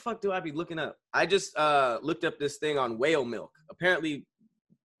 what the fuck do I be looking up? I just looked up this thing on whale milk. Apparently,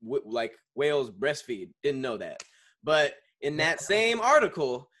 like whales breastfeed. Didn't know that. But in that same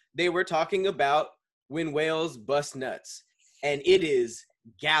article, they were talking about when whales bust nuts. And it is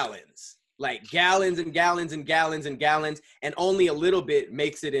gallons. Like gallons and gallons and gallons and gallons. And only a little bit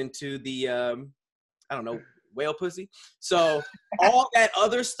makes it into the, whale pussy. So all that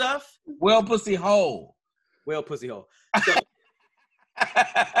other stuff. Whale pussy hole. Whale pussy hole. So,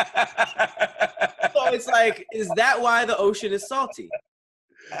 so it's like, is that why the ocean is salty?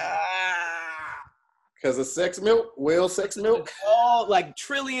 Because of sex milk? Whale sex milk? It's all like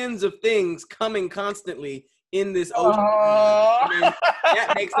trillions of things coming constantly in this ocean.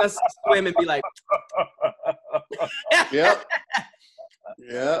 That makes us swim and be like. Yep.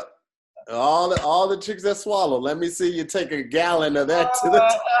 Yep. All the chicks that swallow. Let me see you take a gallon of that to the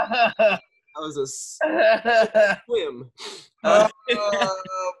top. That was a swim. Oh,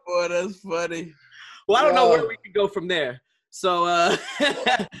 boy, that's funny. Well, I don't know where we could go from there. So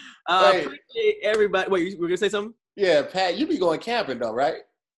appreciate everybody. Wait, you were gonna say something? Yeah, Pat, you be going camping though, right?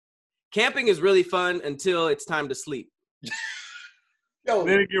 Camping is really fun until it's time to sleep. Yo,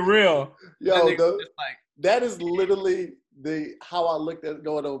 Let it get real. yo, Just like, that is literally how I looked at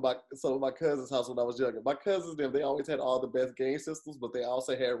going over some of my cousin's house when I was younger. My cousins, they always had all the best game systems, but they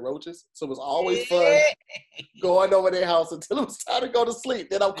also had roaches. So it was always fun going over their house until it was time to go to sleep.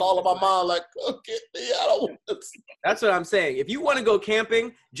 Then I'm calling my mom like, "Oh, get me! I don't want to sleep." that's what I'm saying. If you want to go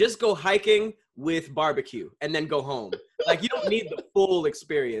camping, just go hiking with barbecue and then go home. Like, you don't need the full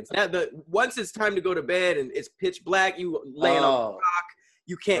experience. Once it's time to go to bed and it's pitch black, you laying on the rock,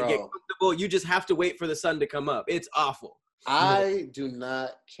 you can't get comfortable. You just have to wait for the sun to come up. It's awful. I do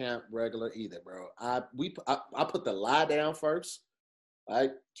not camp regular either, bro. I put the lie down first. I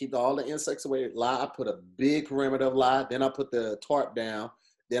keep all the insects away. I put a big perimeter of lie. Then I put the tarp down.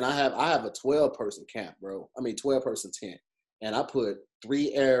 Then I have a 12-person camp, bro. 12-person tent, and I put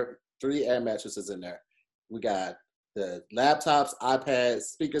three air mattresses in there. We got the laptops, iPads,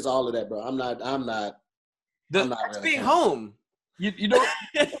 speakers, all of that, bro. I'm not That's really being camping. home. You don't.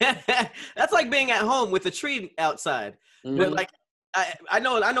 That's like being at home with a tree outside. Mm-hmm. But like, I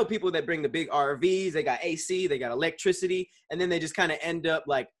know people that bring the big RVs. They got AC, they got electricity, and then they just kind of end up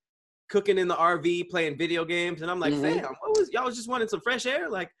like cooking in the RV, playing video games. And I'm like, fam, y'all was just wanting some fresh air?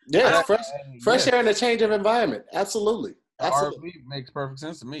 Like, yeah, fresh air and a change of environment. Absolutely. RV makes perfect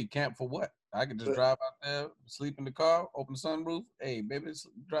sense to me. Camp for what? I could just drive out there, sleep in the car, open the sunroof. Hey, baby, let's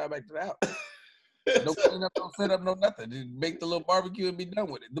drive back to the house. No cleanup, no setup, no nothing. Just make the little barbecue and be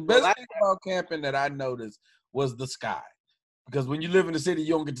done with it. The best thing about camping that I noticed was the sky. Because when you live in the city, you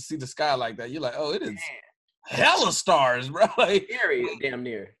don't get to see the sky like that. You're like, oh, it is hella stars, bro. Like, scary, damn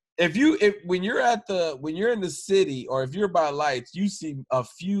near. When you're in the city or if you're by lights, you see a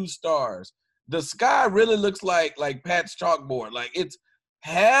few stars. The sky really looks like Pat's chalkboard. Like, it's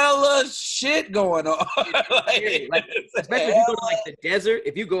hella shit going on. Like, especially if you go to like the desert,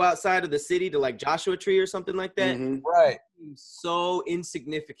 if you go outside of the city to like Joshua Tree or something like that, right? So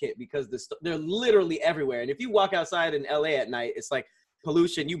insignificant because they're literally everywhere. And if you walk outside in LA at night, it's like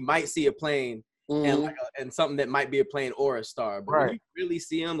pollution. You might see a plane and something that might be a plane or a star. But when you really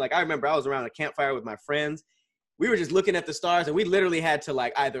see them, like I remember I was around a campfire with my friends. We were just looking at the stars and we literally had to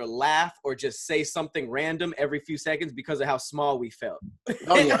like either laugh or just say something random every few seconds because of how small we felt.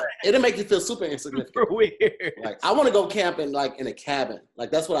 Oh yeah, it'll make you feel super insignificant. Super weird. Like I want to go camping like in a cabin. Like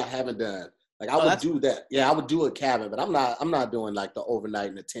that's what I haven't done. Like I would do that. Yeah, I would do a cabin, but I'm not doing like the overnight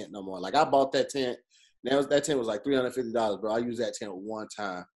in the tent no more. Like I bought that tent. That tent was like $350, bro. I used that tent one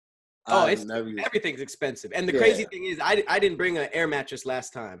time. Everything's expensive. And the crazy thing is I didn't bring an air mattress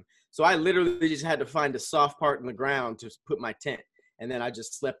last time. So I literally just had to find a soft part in the ground to put my tent. And then I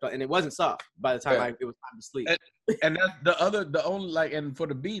just slept on, and it wasn't soft by the time it was time to sleep. And that's and for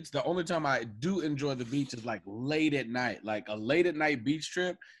the beach, the only time I do enjoy the beach is like late at night, like a late at night beach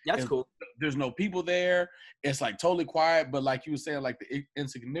trip. That's cool. There's no people there. It's like totally quiet. But like you were saying, like the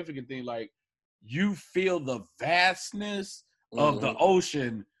insignificant thing, like you feel the vastness of the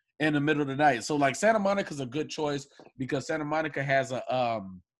ocean in the middle of the night. So like Santa Monica's a good choice because Santa Monica has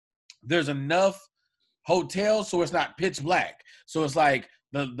there's enough hotels so it's not pitch black. So it's like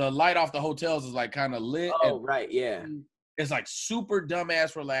the light off the hotels is like kind of lit. Oh, right, yeah. It's like super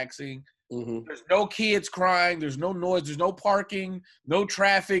dumbass relaxing. There's no kids crying. There's no noise. There's no parking. No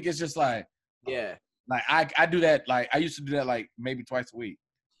traffic. It's just like like I do that. Like I used to do that like maybe twice a week.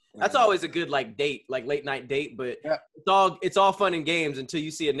 That's always a good like date, like late night date. But it's all fun and games until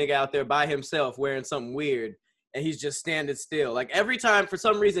you see a nigga out there by himself wearing something weird. And he's just standing still. Like every time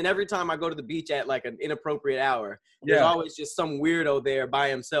I go to the beach at like an inappropriate hour, there's always just some weirdo there by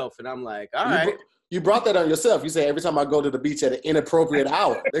himself. And I'm like, all right. You brought that on yourself. You say every time I go to the beach at an inappropriate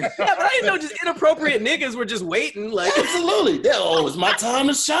hour. Yeah, but I didn't know just inappropriate niggas were just waiting. Like absolutely. It's my time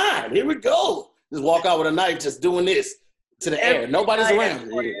to shine. Here we go. Just walk out with a knife, just doing this to the air. Nobody's around.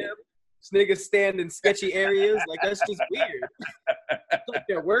 This niggas stand in sketchy areas. Like that's just weird. It's like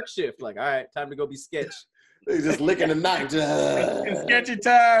their work shift. Like, all right, time to go be sketch. They just licking the knife. It's sketchy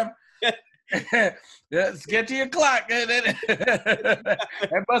time. Sketchy o'clock. That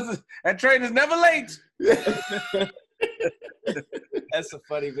train is never late. That's a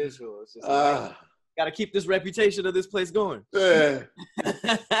funny visual. It's just got to keep this reputation of this place going. All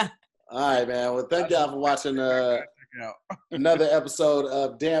right, man. Well, thank y'all for watching another episode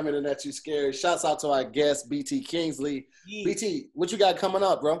of Damn Internet You Scary. Shouts out to our guest, BT Kingsley. BT, what you got coming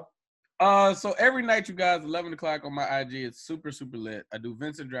up, bro? So every night, you guys, 11 o'clock on my IG, it's super, super lit. I do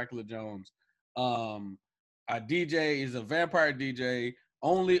Vincent Dracula Jones. I DJ, he's a vampire DJ.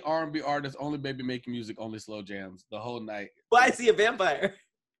 only R&B artists, only baby making music, only slow jams the whole night. Why is he a vampire?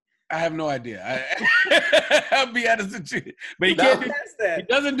 I have no idea. I'll be honest with you. But he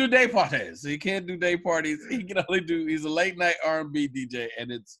doesn't do day parties. He can't do day parties. He can only do, he's a late night R&B DJ,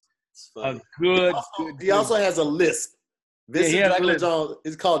 and it's a good. He also has a lisp. Vincent Dracula Jones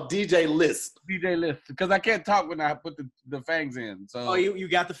is called DJ Lisp. DJ Lisp, because I can't talk when I put the fangs in. So you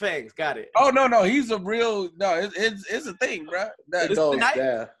got the fangs, got it. Oh no, he's a real it's a thing, bro.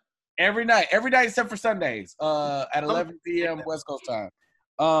 Every night except for Sundays, at 11 p.m. West Coast time.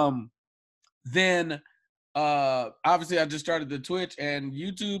 Then obviously I just started the Twitch and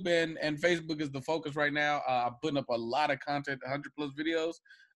YouTube and Facebook is the focus right now. I'm putting up a lot of content, 100+ videos,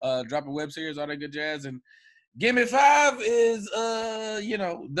 dropping web series, all that good jazz, and Gimme 5 is I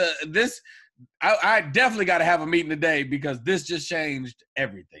definitely got to have a meeting today because this just changed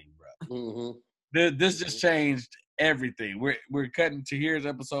everything, bro. Mm-hmm. This just changed everything. We're cutting to here's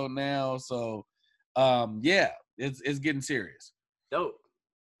episode now, so it's getting serious. Dope.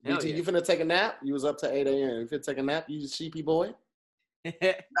 BT, you finna take a nap? You was up to 8 a.m. You finna take a nap? You sheepy boy? Nah,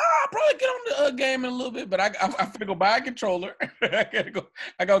 I'll probably get on the game in a little bit, but I'm finna go buy a controller. I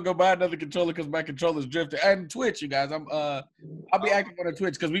gotta go buy another controller because my controller's drifting. And Twitch, you guys, I'll be active on the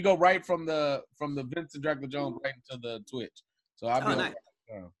Twitch because we go right from the Vincent Dracula Jones right into the Twitch. So I'll be nice.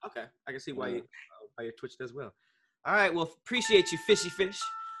 Okay, I can see why your Twitch does well. All right, well, appreciate you, Fishy Fish.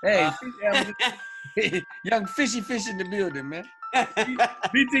 Hey, young fishy fish in the building, man.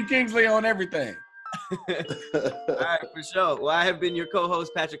 BT Kingsley on everything. All right, for sure. Well, I have been your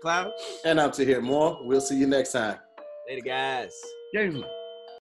co-host, Patrick Cloud. And I'm to hear more. We'll see you next time. Later, guys. Kingsley.